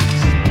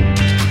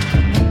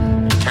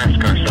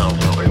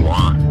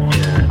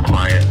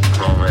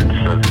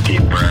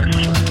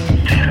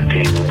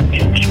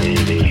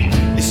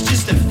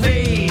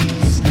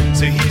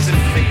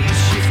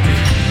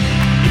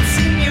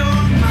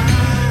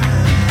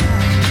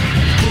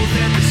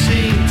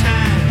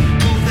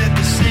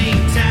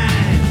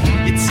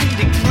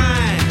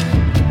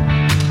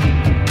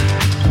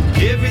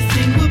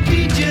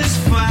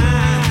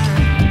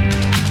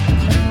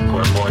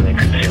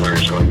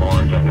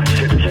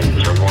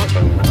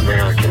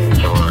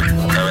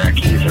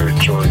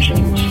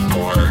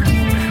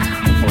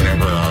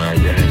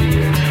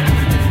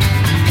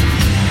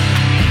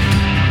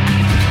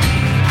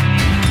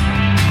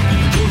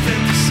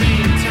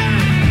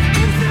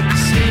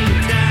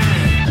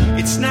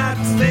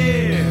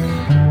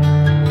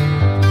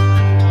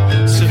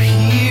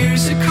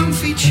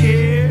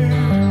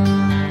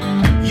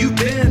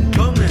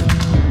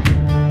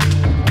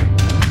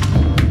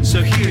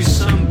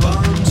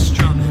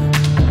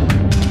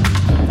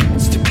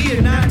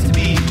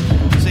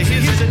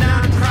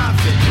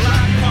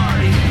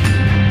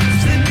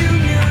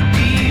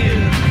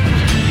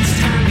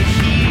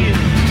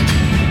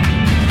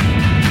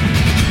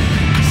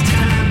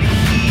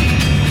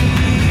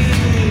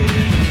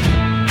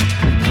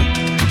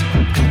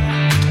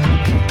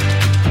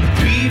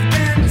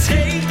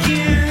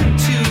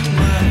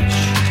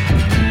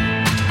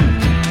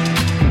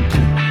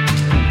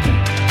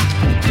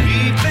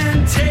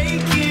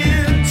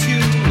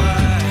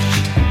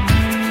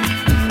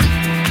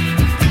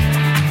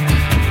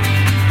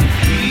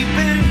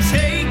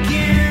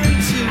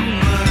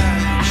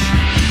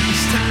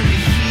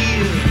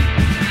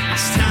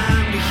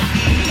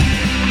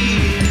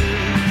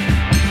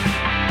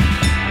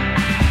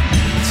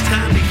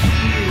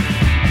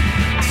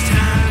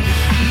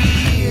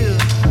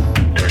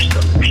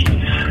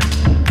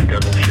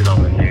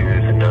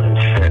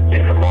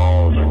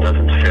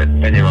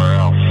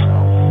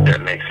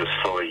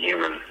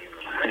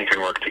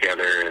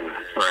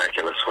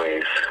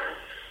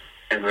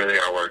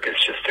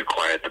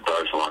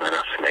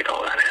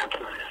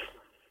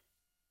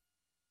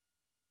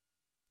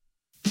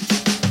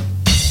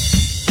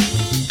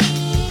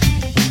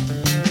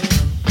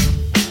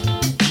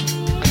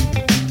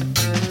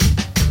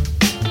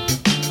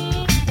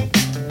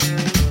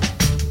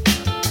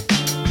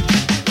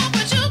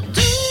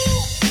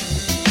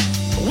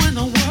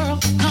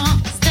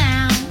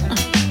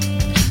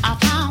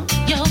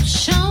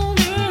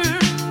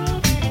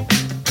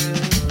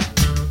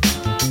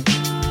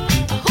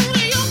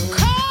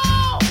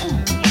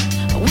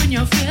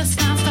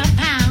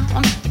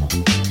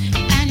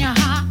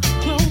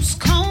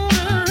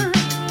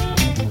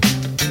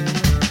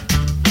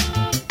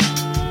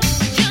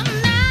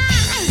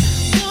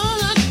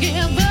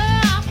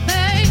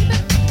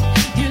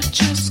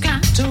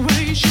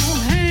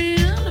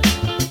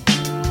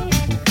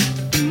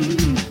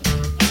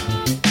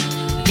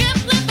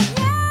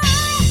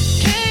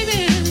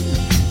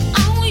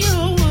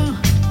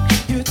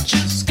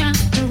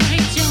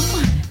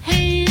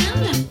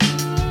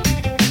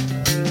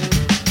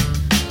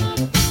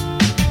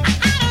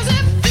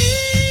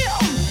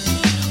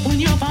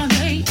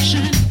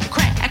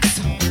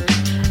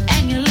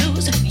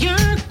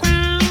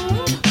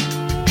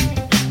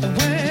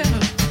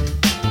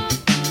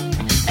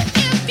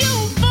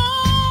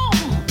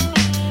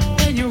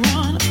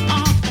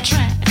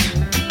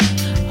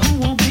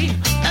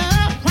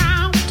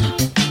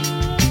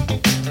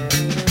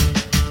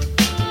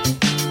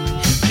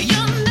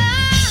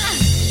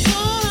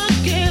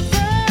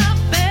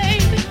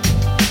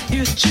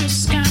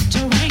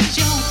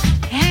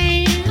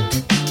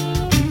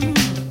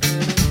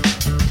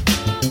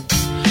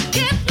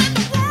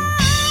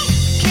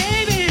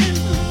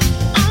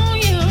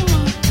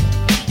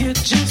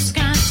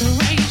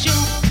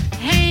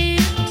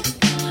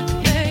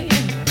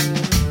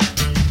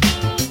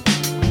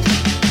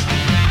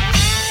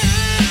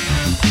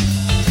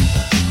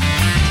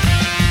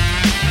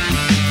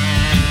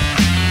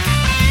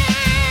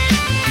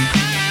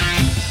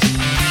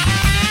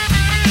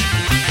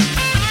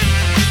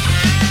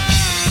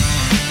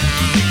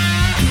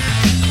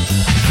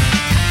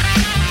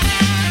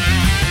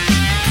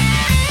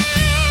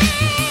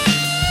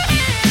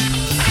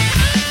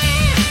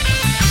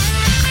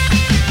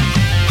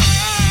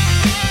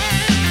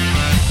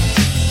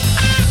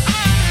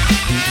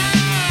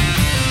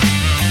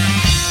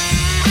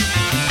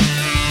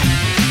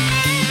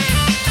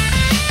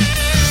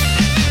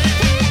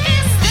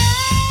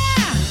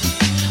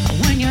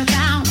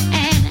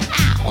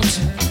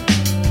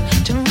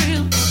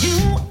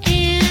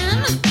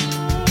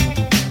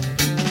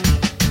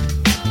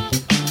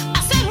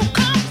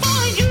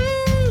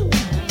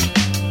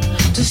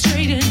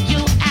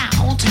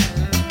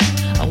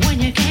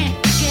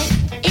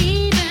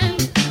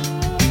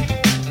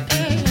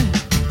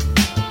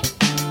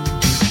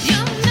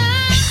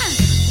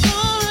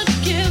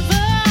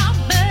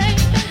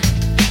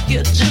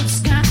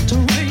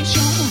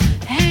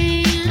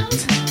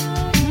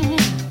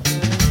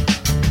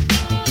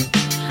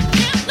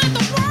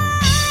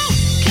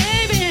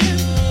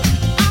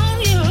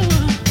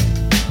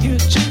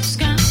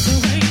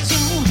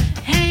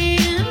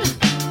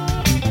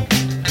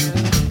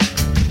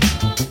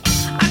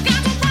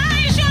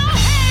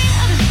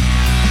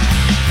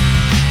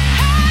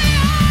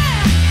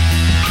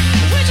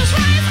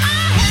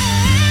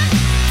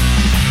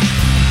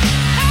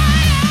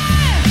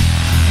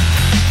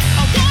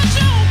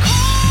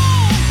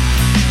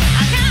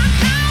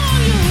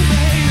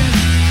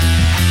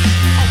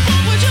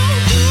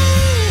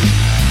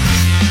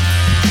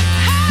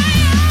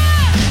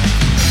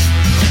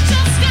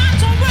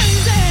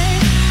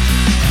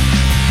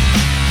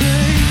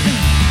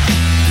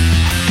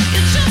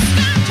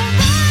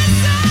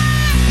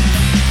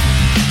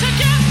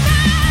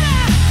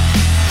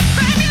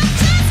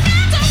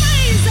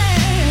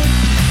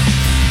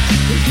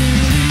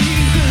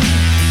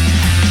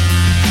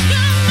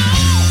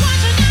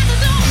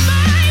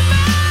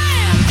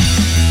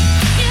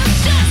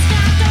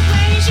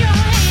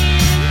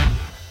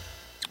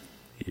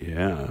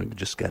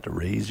 got to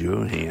raise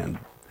your hand.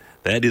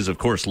 That is, of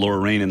course, Laura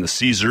Rain and the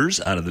Caesars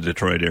out of the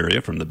Detroit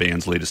area from the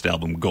band's latest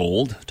album,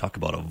 Gold. Talk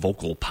about a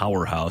vocal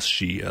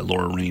powerhouse.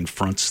 Laura Rain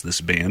fronts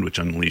this band, which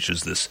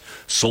unleashes this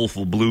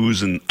soulful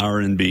blues and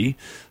R&B,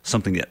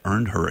 something that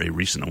earned her a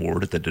recent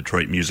award at the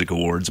Detroit Music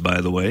Awards,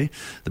 by the way.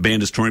 The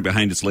band is touring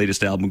behind its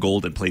latest album,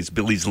 Gold, and plays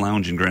Billy's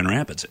Lounge in Grand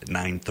Rapids at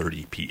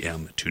 9:30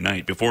 p.m.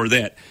 tonight. Before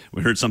that,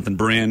 we heard something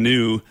brand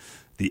new,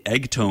 the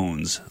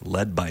Eggtones,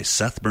 led by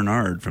Seth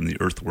Bernard from the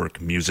Earthwork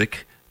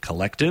Music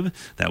Collective.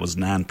 That was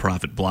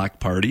Nonprofit Block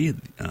Party.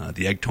 The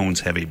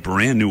Eggtones have a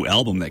brand new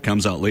album that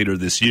comes out later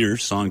this year.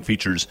 Song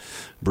features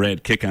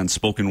Brad Kick on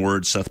spoken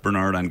word, Seth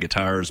Bernard on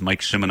guitars,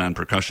 Mike Shimon on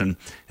percussion,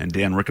 and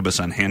Dan Rickabus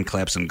on hand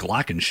claps and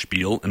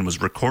glockenspiel, and was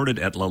recorded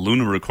at La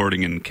Luna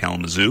Recording in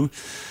Kalamazoo.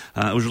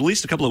 It was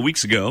released a couple of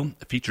weeks ago.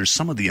 It features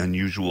some of the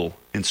unusual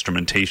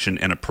instrumentation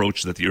and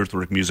approach that the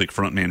Earthwork Music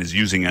frontman is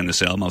using on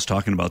this album. I was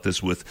talking about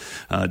this with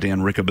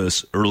Dan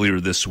Rickabus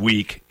earlier this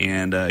week,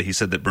 and he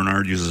said that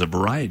Bernard uses a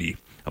variety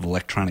of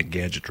electronic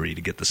gadgetry to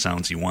get the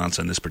sounds he wants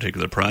on this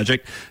particular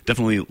project.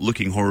 Definitely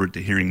looking forward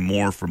to hearing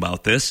more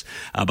about this.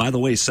 By the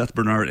way, Seth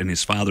Bernard and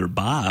his father,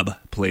 Bob,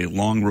 play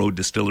Long Road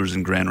Distillers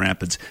in Grand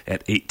Rapids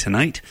at 8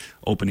 tonight,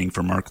 opening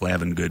for Mark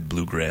Lavengood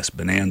Bluegrass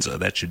Bonanza.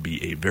 That should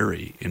be a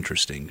very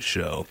interesting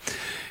show.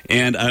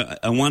 And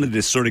I wanted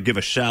to sort of give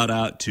a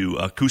shout-out to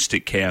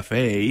Acoustic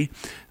Cafe,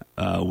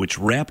 which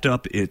wrapped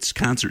up its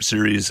concert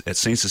series at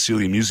St.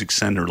 Cecilia Music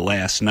Center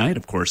last night.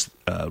 Of course,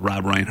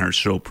 Rob Reinhardt's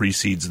show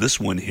precedes this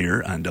one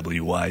here on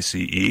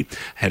WYCE.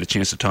 Had a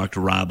chance to talk to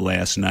Rob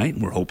last night,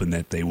 and we're hoping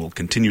that they will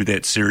continue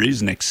that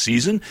series next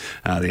season.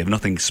 They have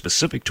nothing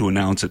specific to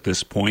announce at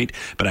this point,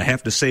 but I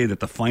have to say that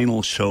the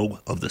final show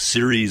of the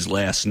series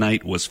last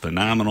night was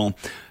phenomenal.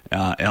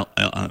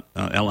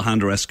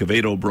 Alejandro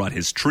Escovedo brought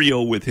his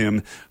trio with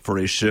him for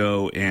a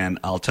show, and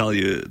I'll tell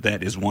you,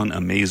 that is one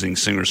amazing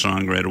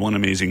singer-songwriter, one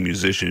amazing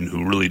musician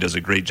who really does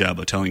a great job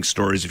of telling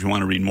stories. If you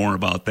want to read more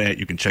about that,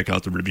 you can check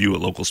out the review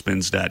at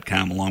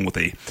localspins.com along with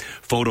a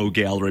photo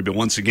gallery. But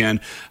once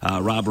again,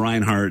 Rob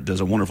Reinhardt does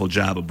a wonderful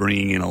job of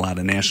bringing in a lot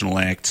of national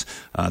acts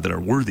that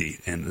are worthy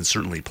and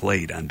certainly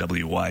played on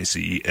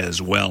WYCE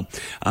as well.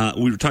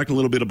 We were talking a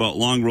little bit about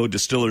Long Road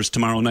Distillers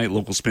tomorrow night.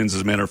 Local Spins, as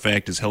a matter of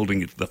fact, is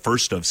holding the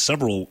first of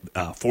several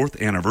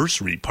fourth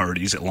anniversary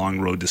parties at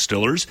Long Road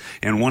Distillers,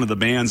 and one of the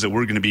bands that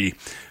we're going to be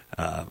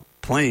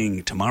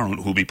playing tomorrow,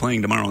 who'll be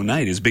playing tomorrow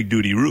night, is Big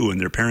Duty Roo,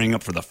 and they're pairing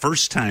up for the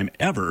first time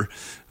ever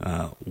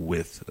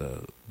with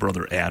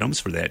Brother Adams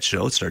for that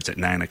show. It starts at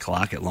 9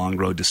 o'clock at Long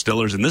Road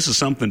Distillers, and this is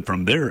something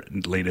from their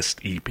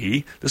latest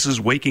EP. This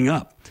is Waking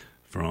Up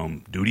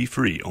from Duty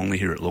Free, only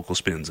here at Local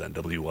Spins on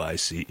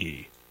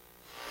WYCE.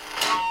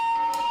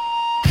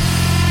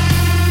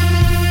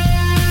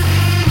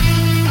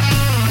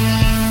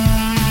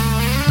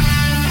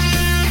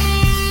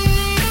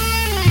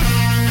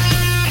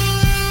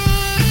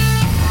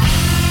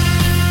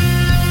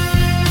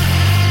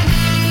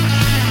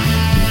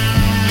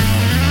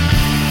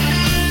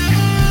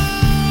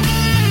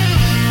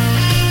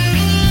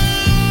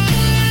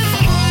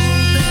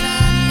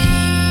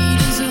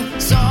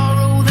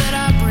 Sorrow that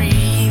I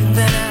breathe,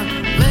 and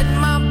I let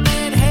my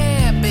bad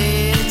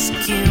habits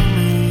kill.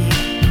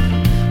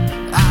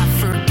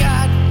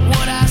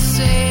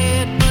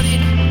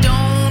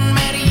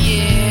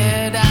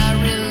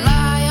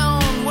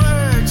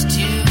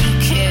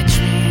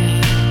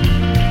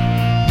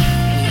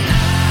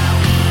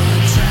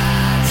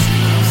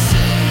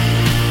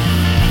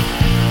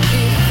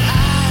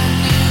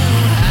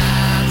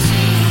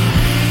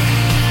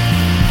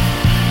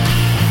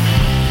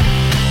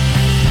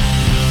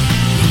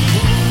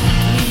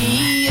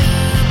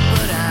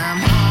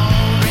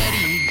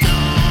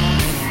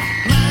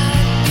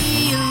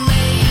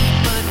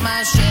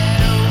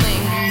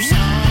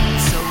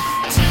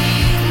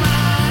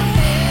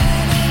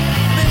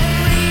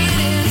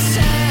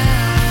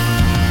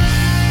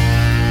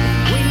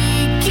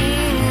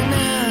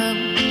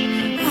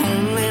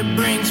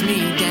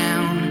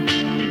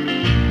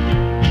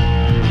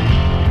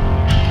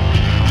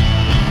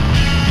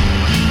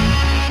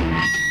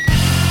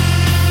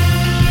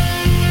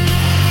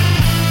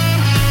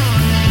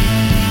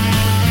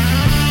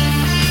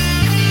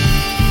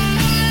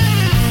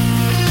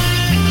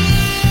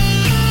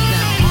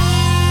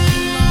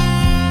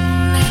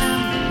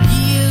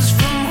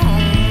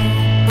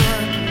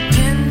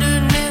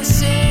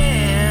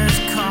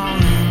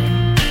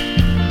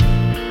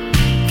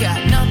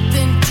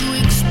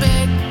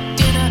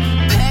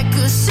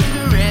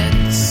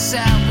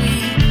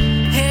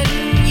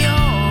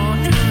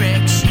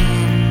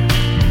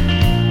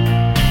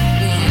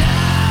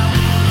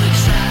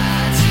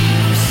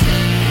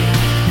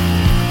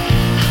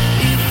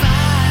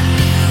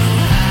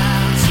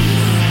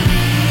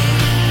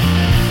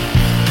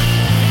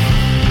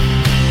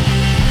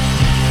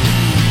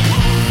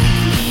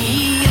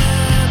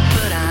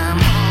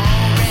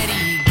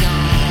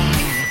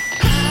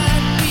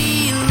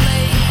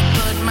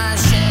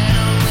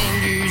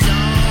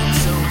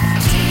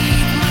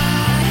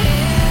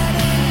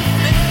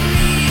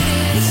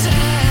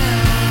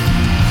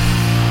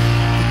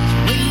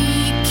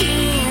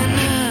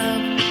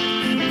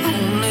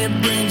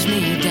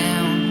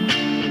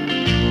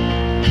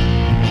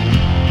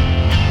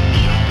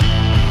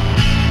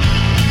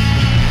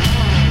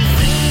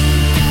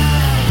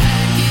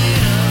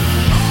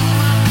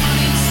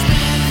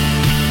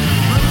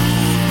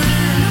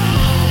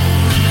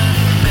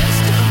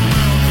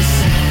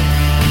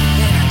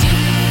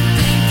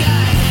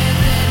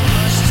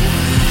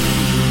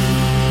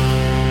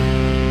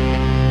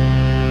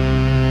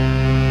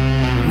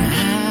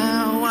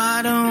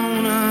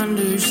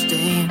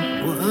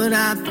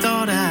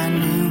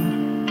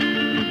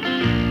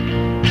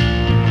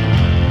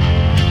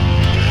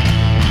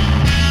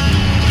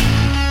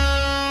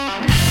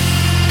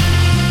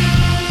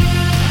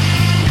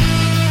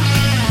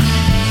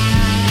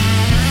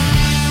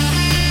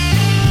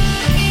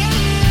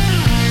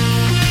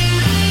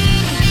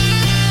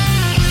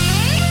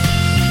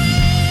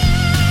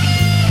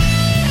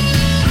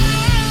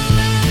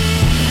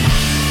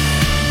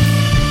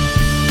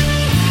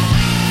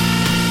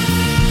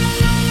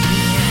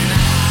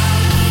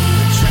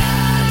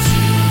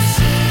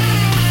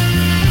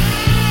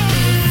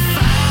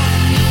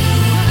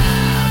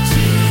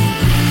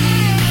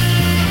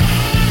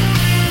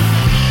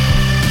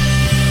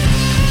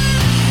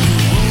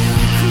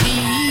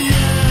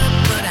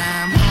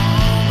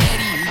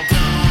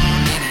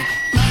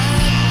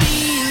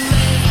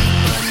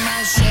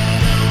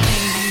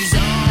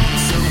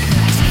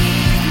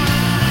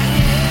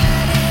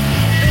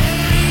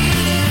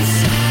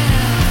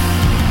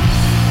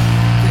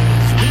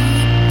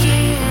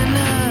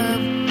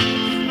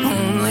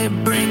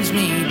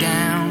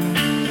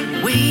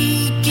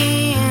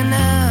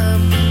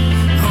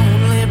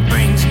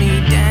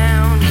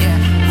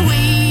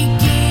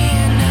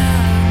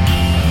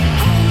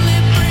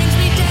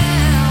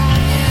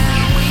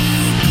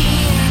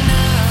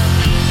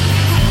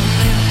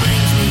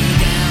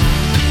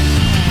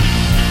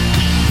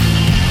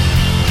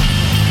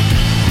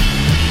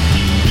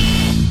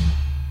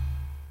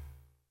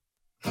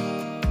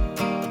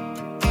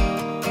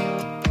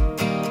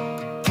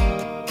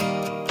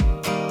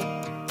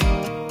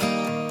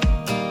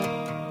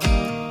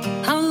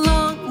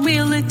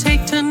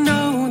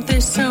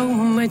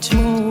 much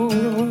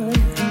more.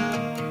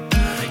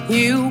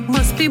 You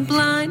must be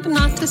blind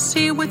not to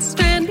see what's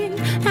standing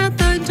at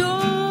the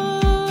door.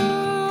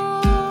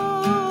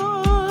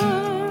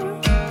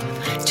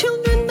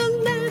 Children, the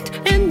land,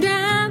 and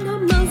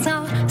animals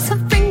are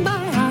suffering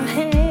by our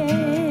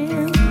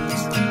hands.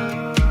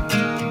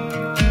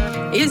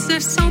 Is there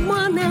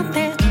someone out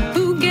there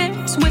who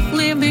gets what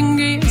living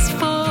is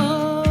for?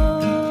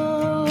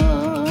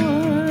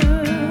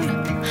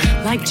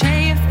 Like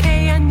JFK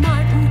and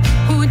Martin,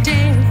 who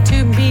dared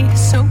to be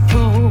so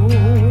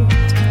bold.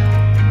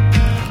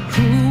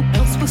 Who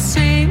else will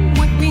say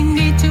what we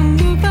need to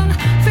move our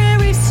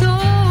very souls?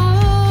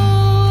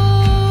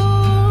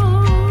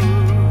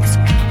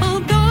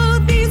 Although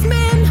these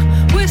men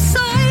were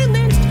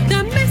silenced,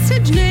 their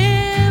message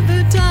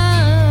never dies.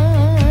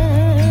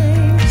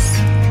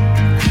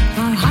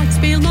 Our hearts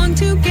belong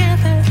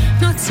together,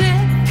 not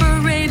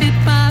separated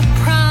by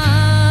pride.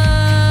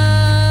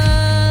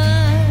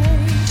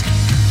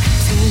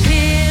 So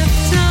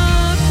lift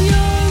up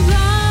your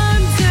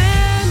arms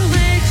and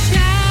let's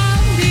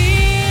shout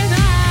it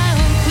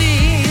out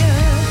clear.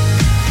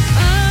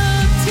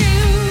 Up to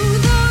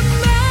the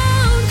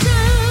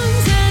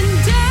mountains and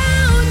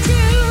down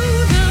to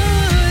the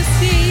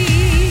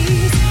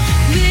seas.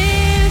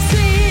 This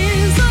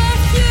is our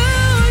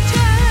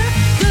future.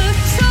 The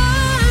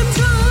time's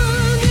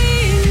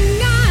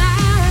running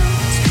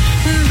out.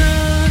 The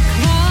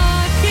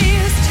clock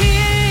is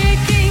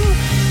ticking.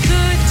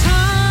 The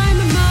time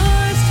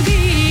must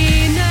be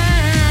now.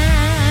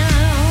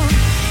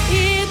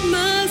 It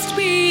must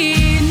be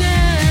now.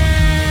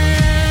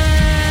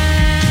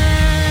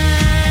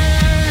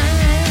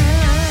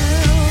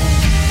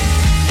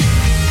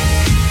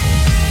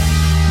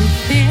 With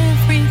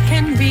every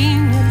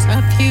convenience,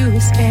 a few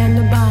stand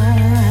by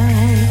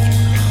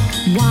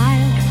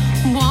while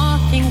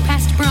walking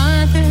past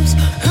brothers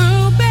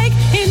who beg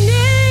in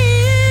need.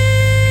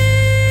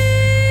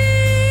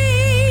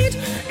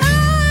 I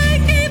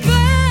gave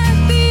back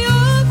the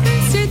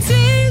office, it's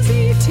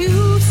easy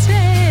to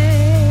say.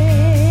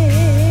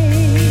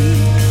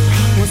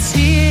 While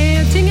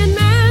sitting in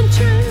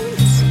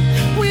mansions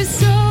with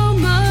so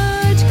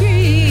much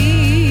greed.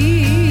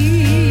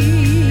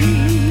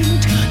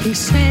 They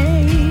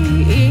say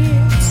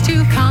it's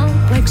too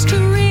complex to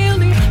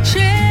really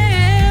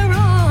share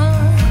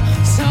on.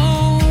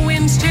 So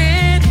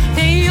instead,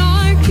 they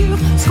argue,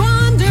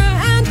 squander,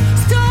 and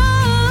stall.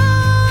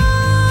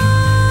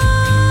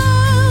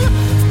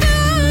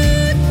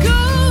 That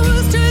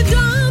goes to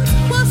dumps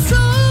while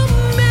so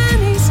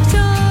many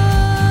starve.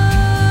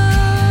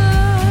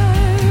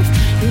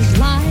 Is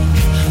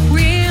life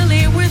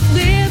really worth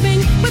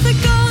living with a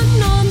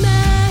gun on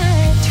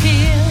that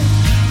hill?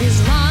 Is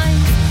life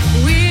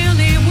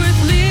really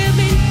worth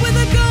living with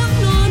a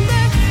gun on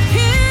that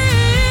hill?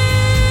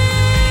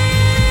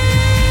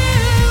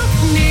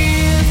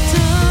 Lift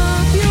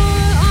up your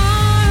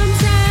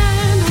arms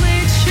and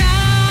let's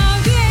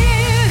shout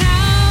it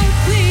out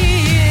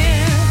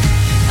clear.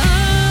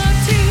 Up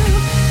to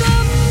the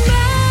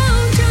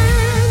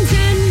mountains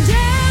and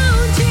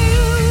down to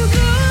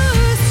the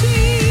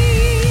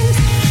seas.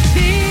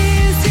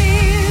 This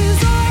is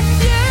our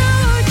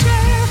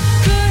future.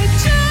 The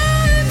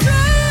time's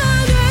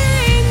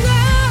running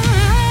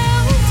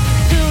out.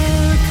 The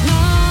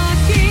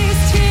clock is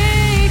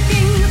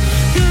ticking.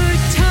 The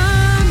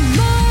time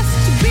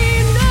must be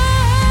now.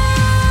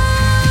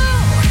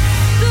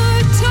 The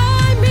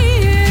time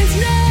is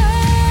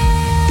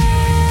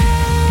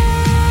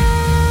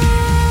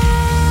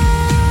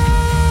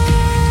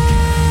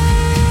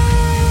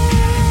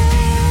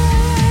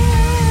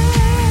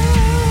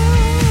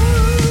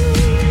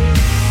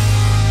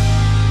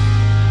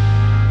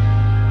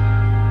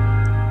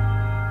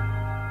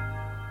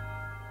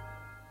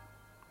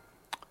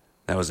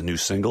That was a new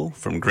single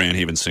from Grand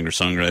Haven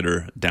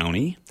singer-songwriter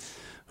Downey,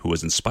 who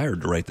was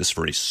inspired to write this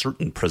for a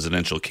certain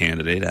presidential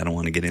candidate. I don't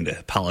want to get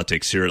into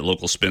politics here at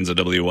Local Spins at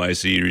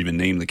WYC or even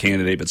name the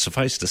candidate, but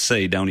suffice to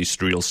say, Downey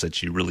Streel said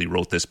she really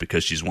wrote this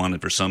because she's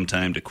wanted for some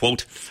time to,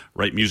 quote,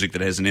 write music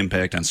that has an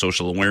impact on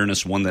social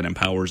awareness, one that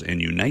empowers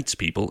and unites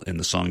people. And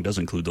the song does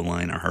include the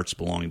line, our hearts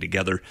belong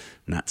together,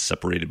 not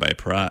separated by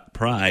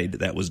pride.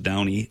 That was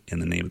Downey,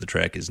 and the name of the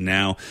track is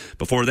Now.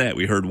 Before that,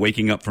 we heard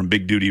Waking Up from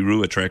Big Duty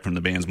Roo, a track from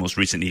the band's most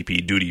recent EP,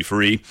 Duty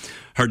Free.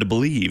 Hard to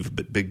believe,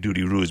 but Big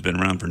Duty Roo has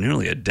been around for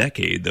nearly a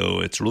decade, though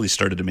it's really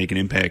started to make an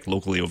impact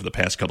locally over the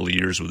past couple of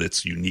years with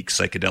its unique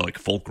psychedelic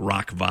folk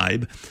rock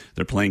vibe.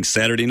 They're playing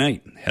Saturday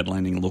night,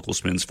 headlining Local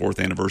Spin's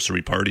 4th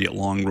anniversary party at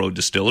Long Road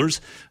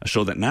Distillers, a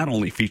show that not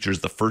only features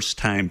the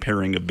first-time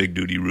pairing of Big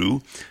Duty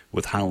Roo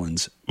with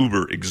Holland's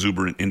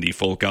uber-exuberant indie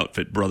folk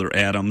outfit Brother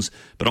Adams,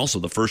 but also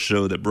the first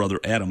show that Brother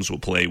Adams will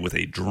play with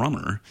a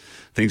drummer.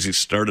 Things get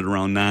started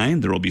around 9.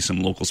 There will be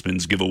some Local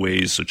Spins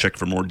giveaways, so check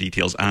for more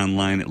details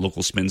online at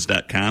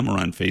localspins.com or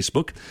on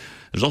Facebook.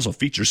 There's also a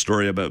feature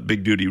story about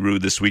Big Duty Roo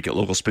this week at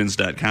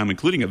localspins.com,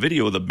 including a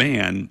video of the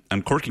band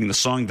uncorking the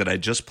song that I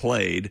just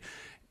played,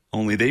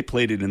 only they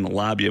played it in the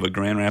lobby of a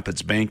Grand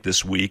Rapids bank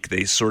this week.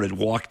 They sort of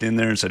walked in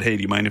there and said, hey,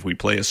 do you mind if we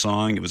play a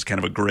song? It was kind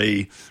of a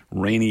gray,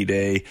 rainy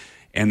day,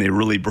 and they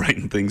really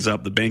brightened things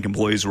up. The bank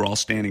employees were all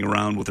standing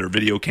around with their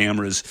video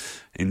cameras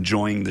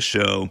enjoying the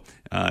show.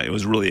 It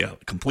was really a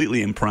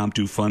completely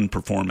impromptu, fun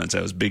performance.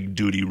 That was Big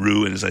Duty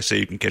Roo, and as I say,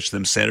 you can catch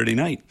them Saturday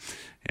night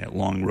at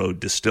Long Road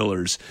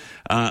Distillers.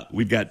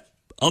 We've got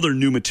other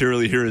new material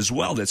here as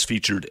well that's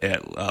featured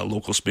at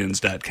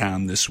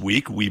localspins.com this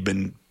week. We've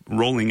been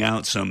rolling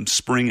out some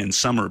spring and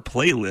summer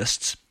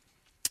playlists,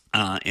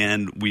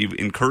 and we've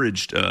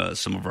encouraged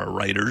some of our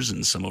writers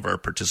and some of our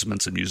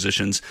participants and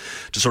musicians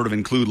to sort of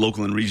include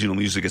local and regional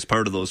music as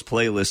part of those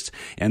playlists.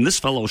 And this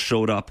fellow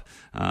showed up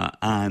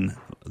on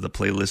the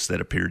playlist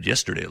that appeared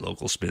yesterday at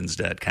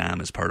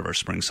localspins.com as part of our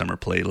spring-summer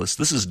playlist.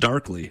 This is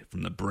Darkly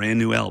from the brand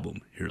new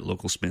album here at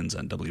Local Spins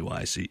on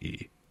WICE.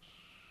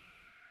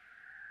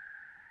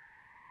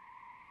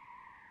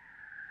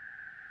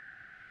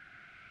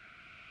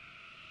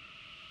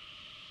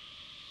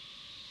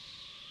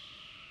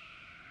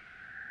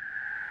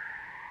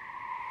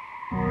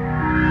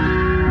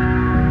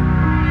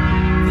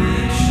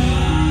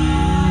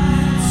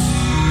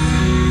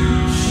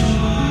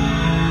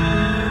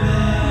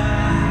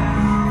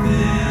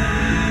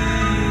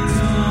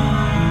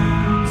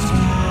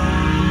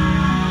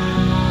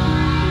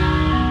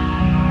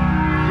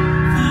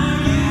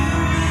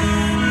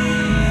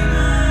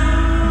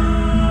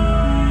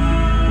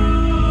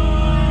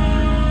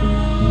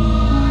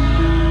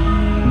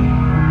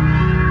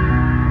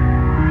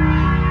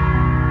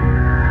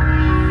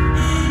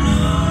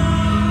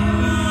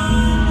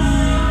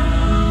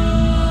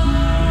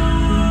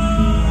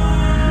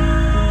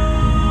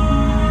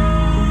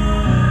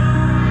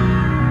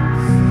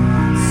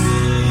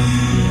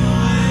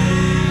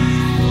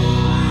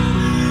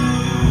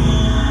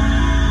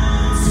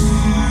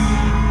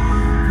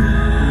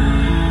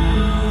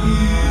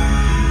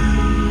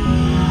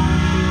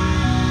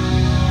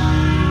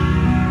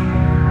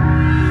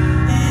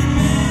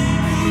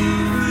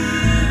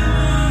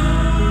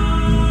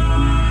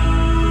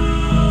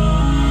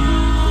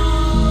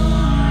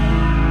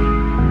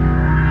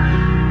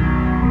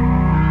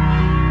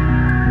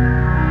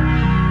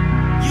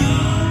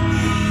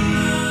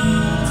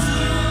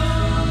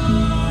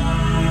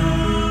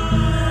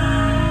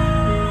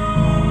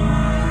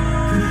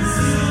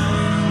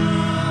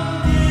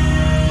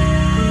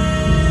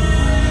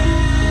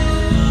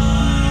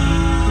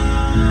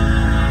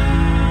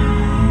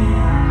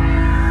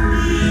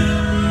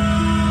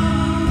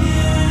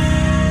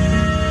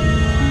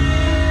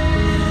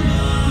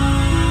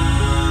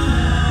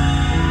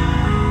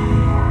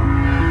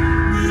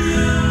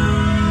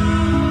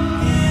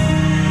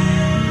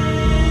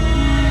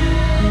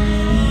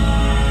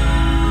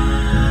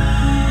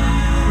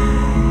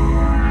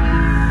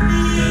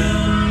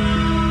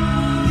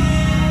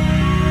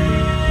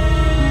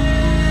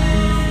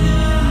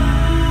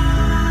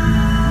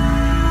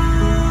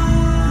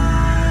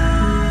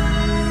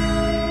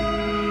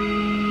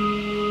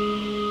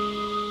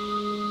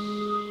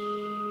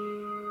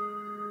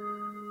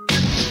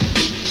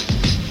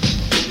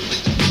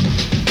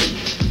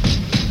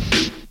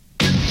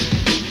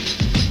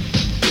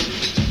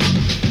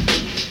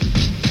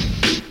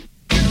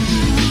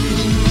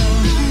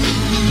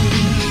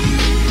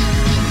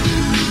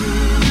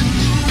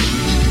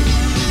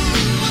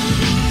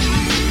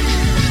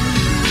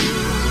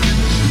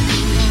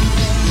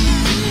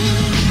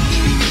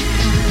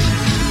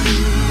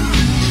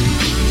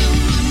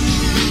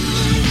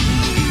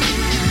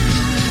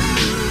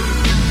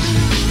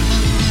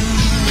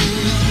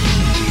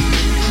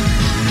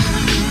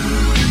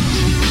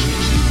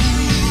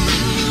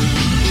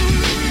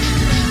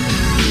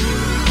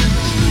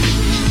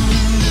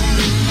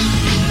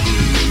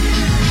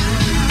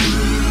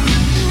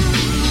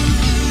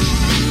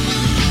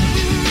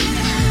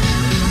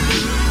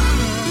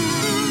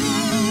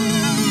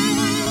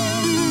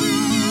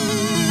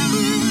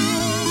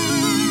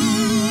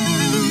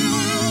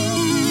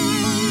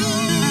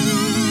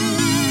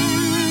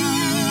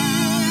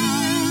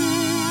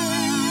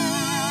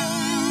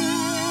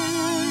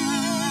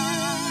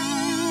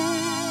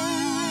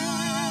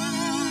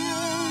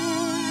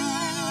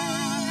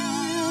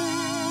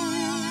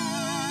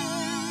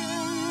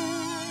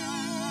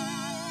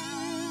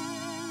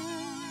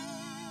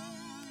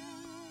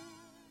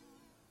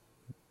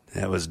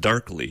 That was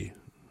Darkly,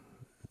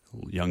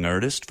 young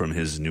artist from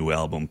his new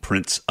album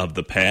Prince of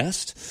the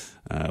Past.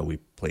 We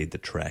played the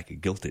track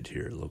Guilted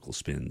here at Local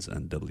Spins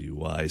on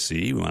WIC.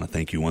 We want to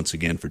thank you once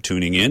again for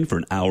tuning in for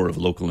an hour of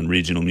local and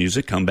regional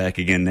music. Come back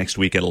again next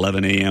week at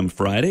 11 a.m.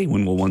 Friday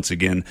when we'll once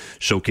again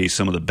showcase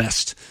some of the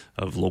best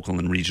of local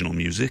and regional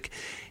music.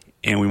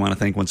 And we want to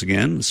thank once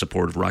again the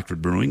support of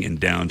Rockford Brewing in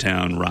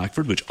downtown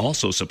Rockford, which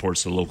also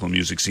supports the local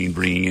music scene,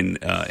 bringing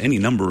in any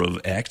number of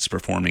acts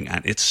performing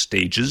on its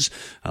stages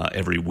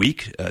every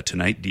week.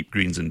 Tonight, Deep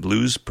Greens and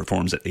Blues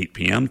performs at 8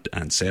 p.m.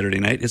 On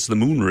Saturday night, it's the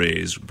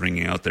Moonrays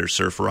bringing out their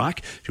surf rock.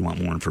 If you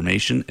want more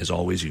information, as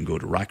always, you can go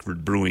to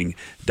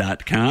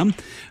rockfordbrewing.com.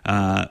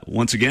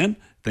 Once again,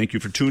 Thank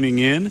you for tuning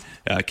in.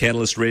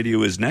 Catalyst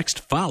Radio is next,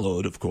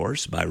 followed, of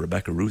course, by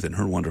Rebecca Ruth and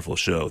her wonderful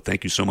show.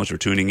 Thank you so much for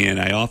tuning in.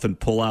 I often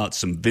pull out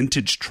some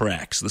vintage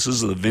tracks. This is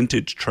the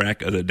vintage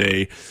track of the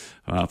day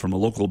from a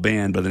local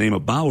band by the name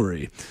of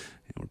Bowery.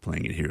 And we're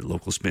playing it here at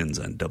Local Spins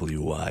on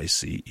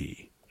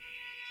WYCE.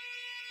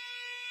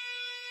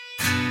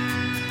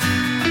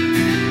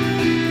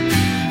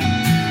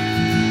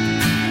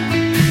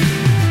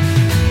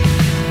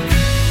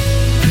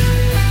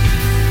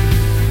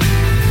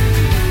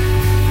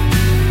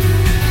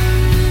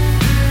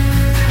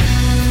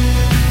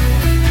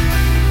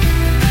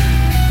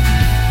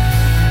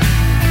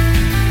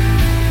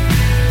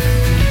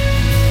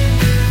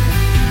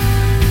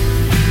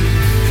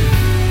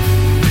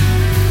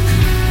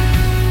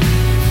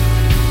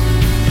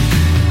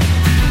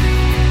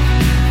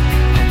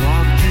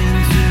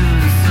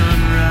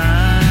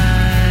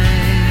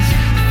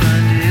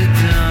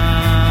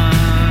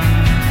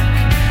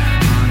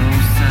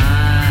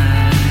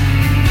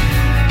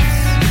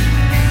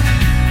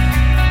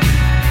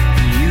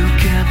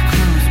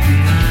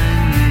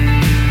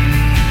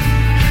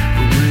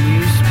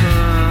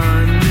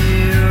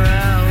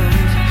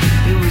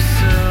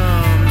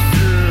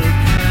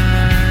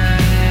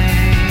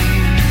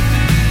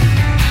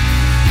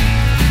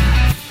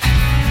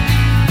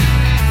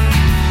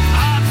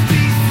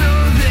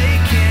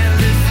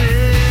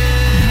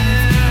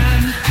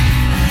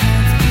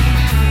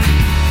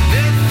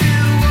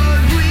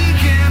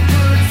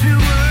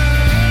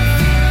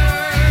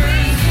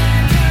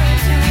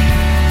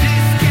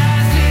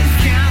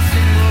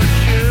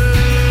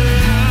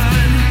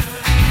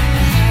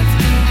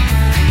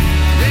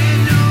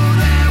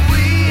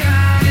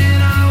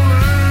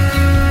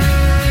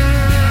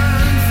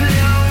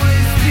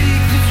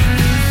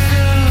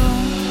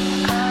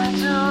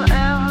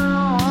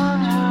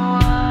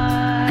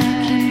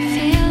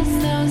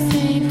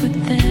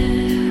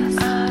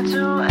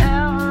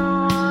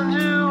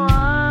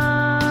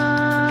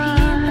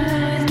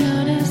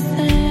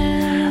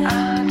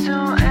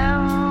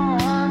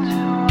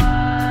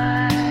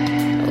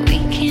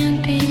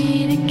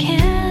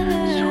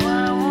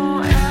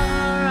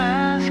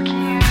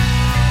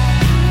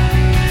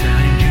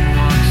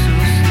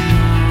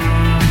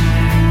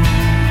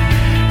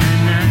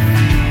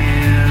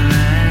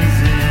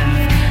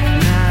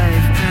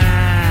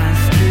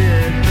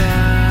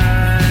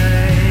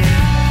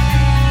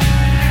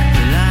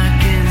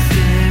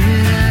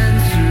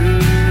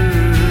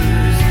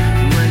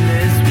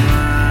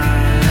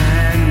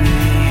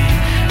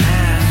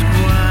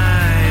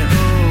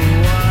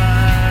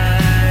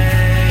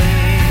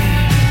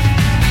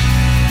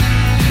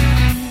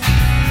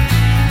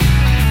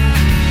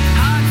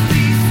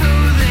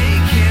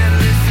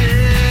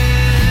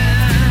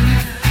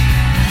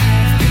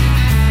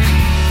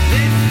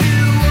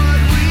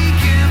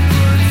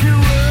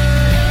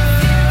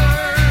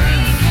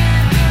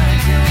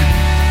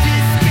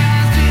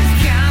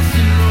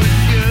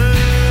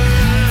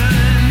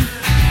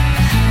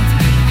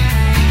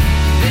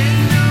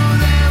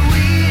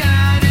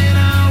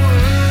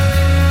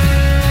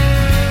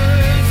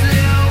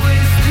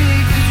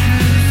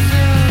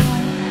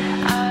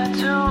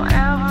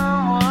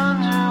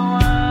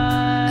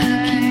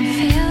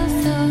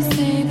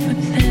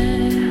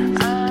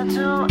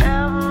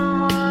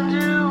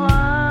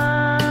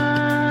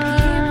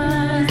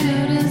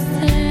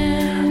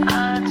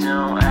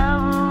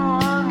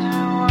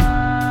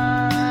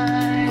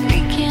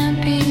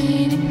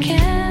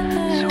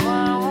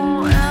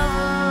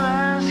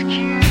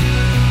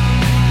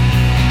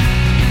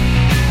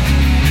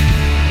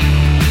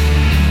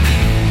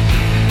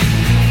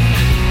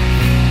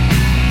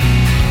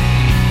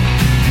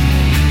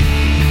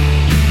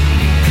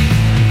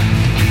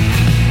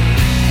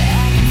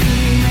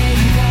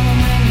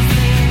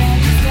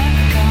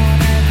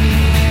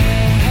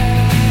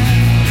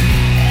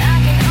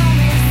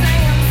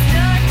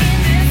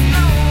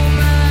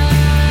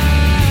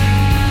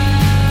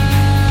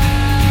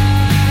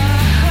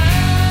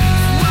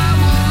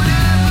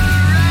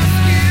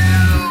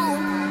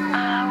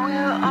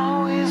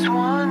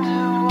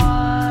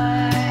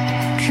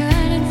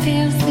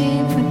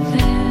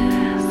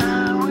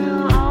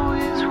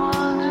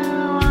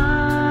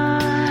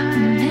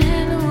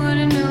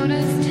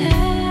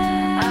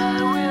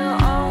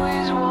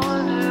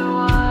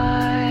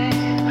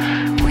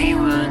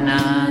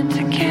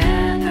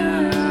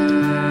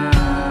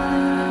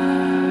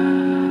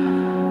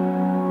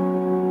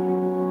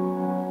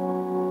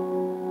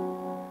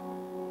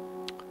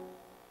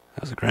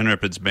 Grand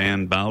Rapids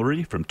band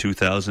Bowery from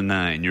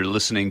 2009. You're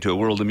listening to A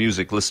World of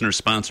Music,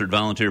 listener-sponsored,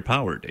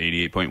 volunteer-powered,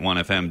 88.1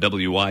 FM,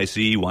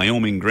 WYCE,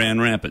 Wyoming,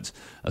 Grand Rapids,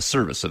 a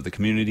service of the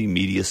Community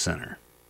Media Center.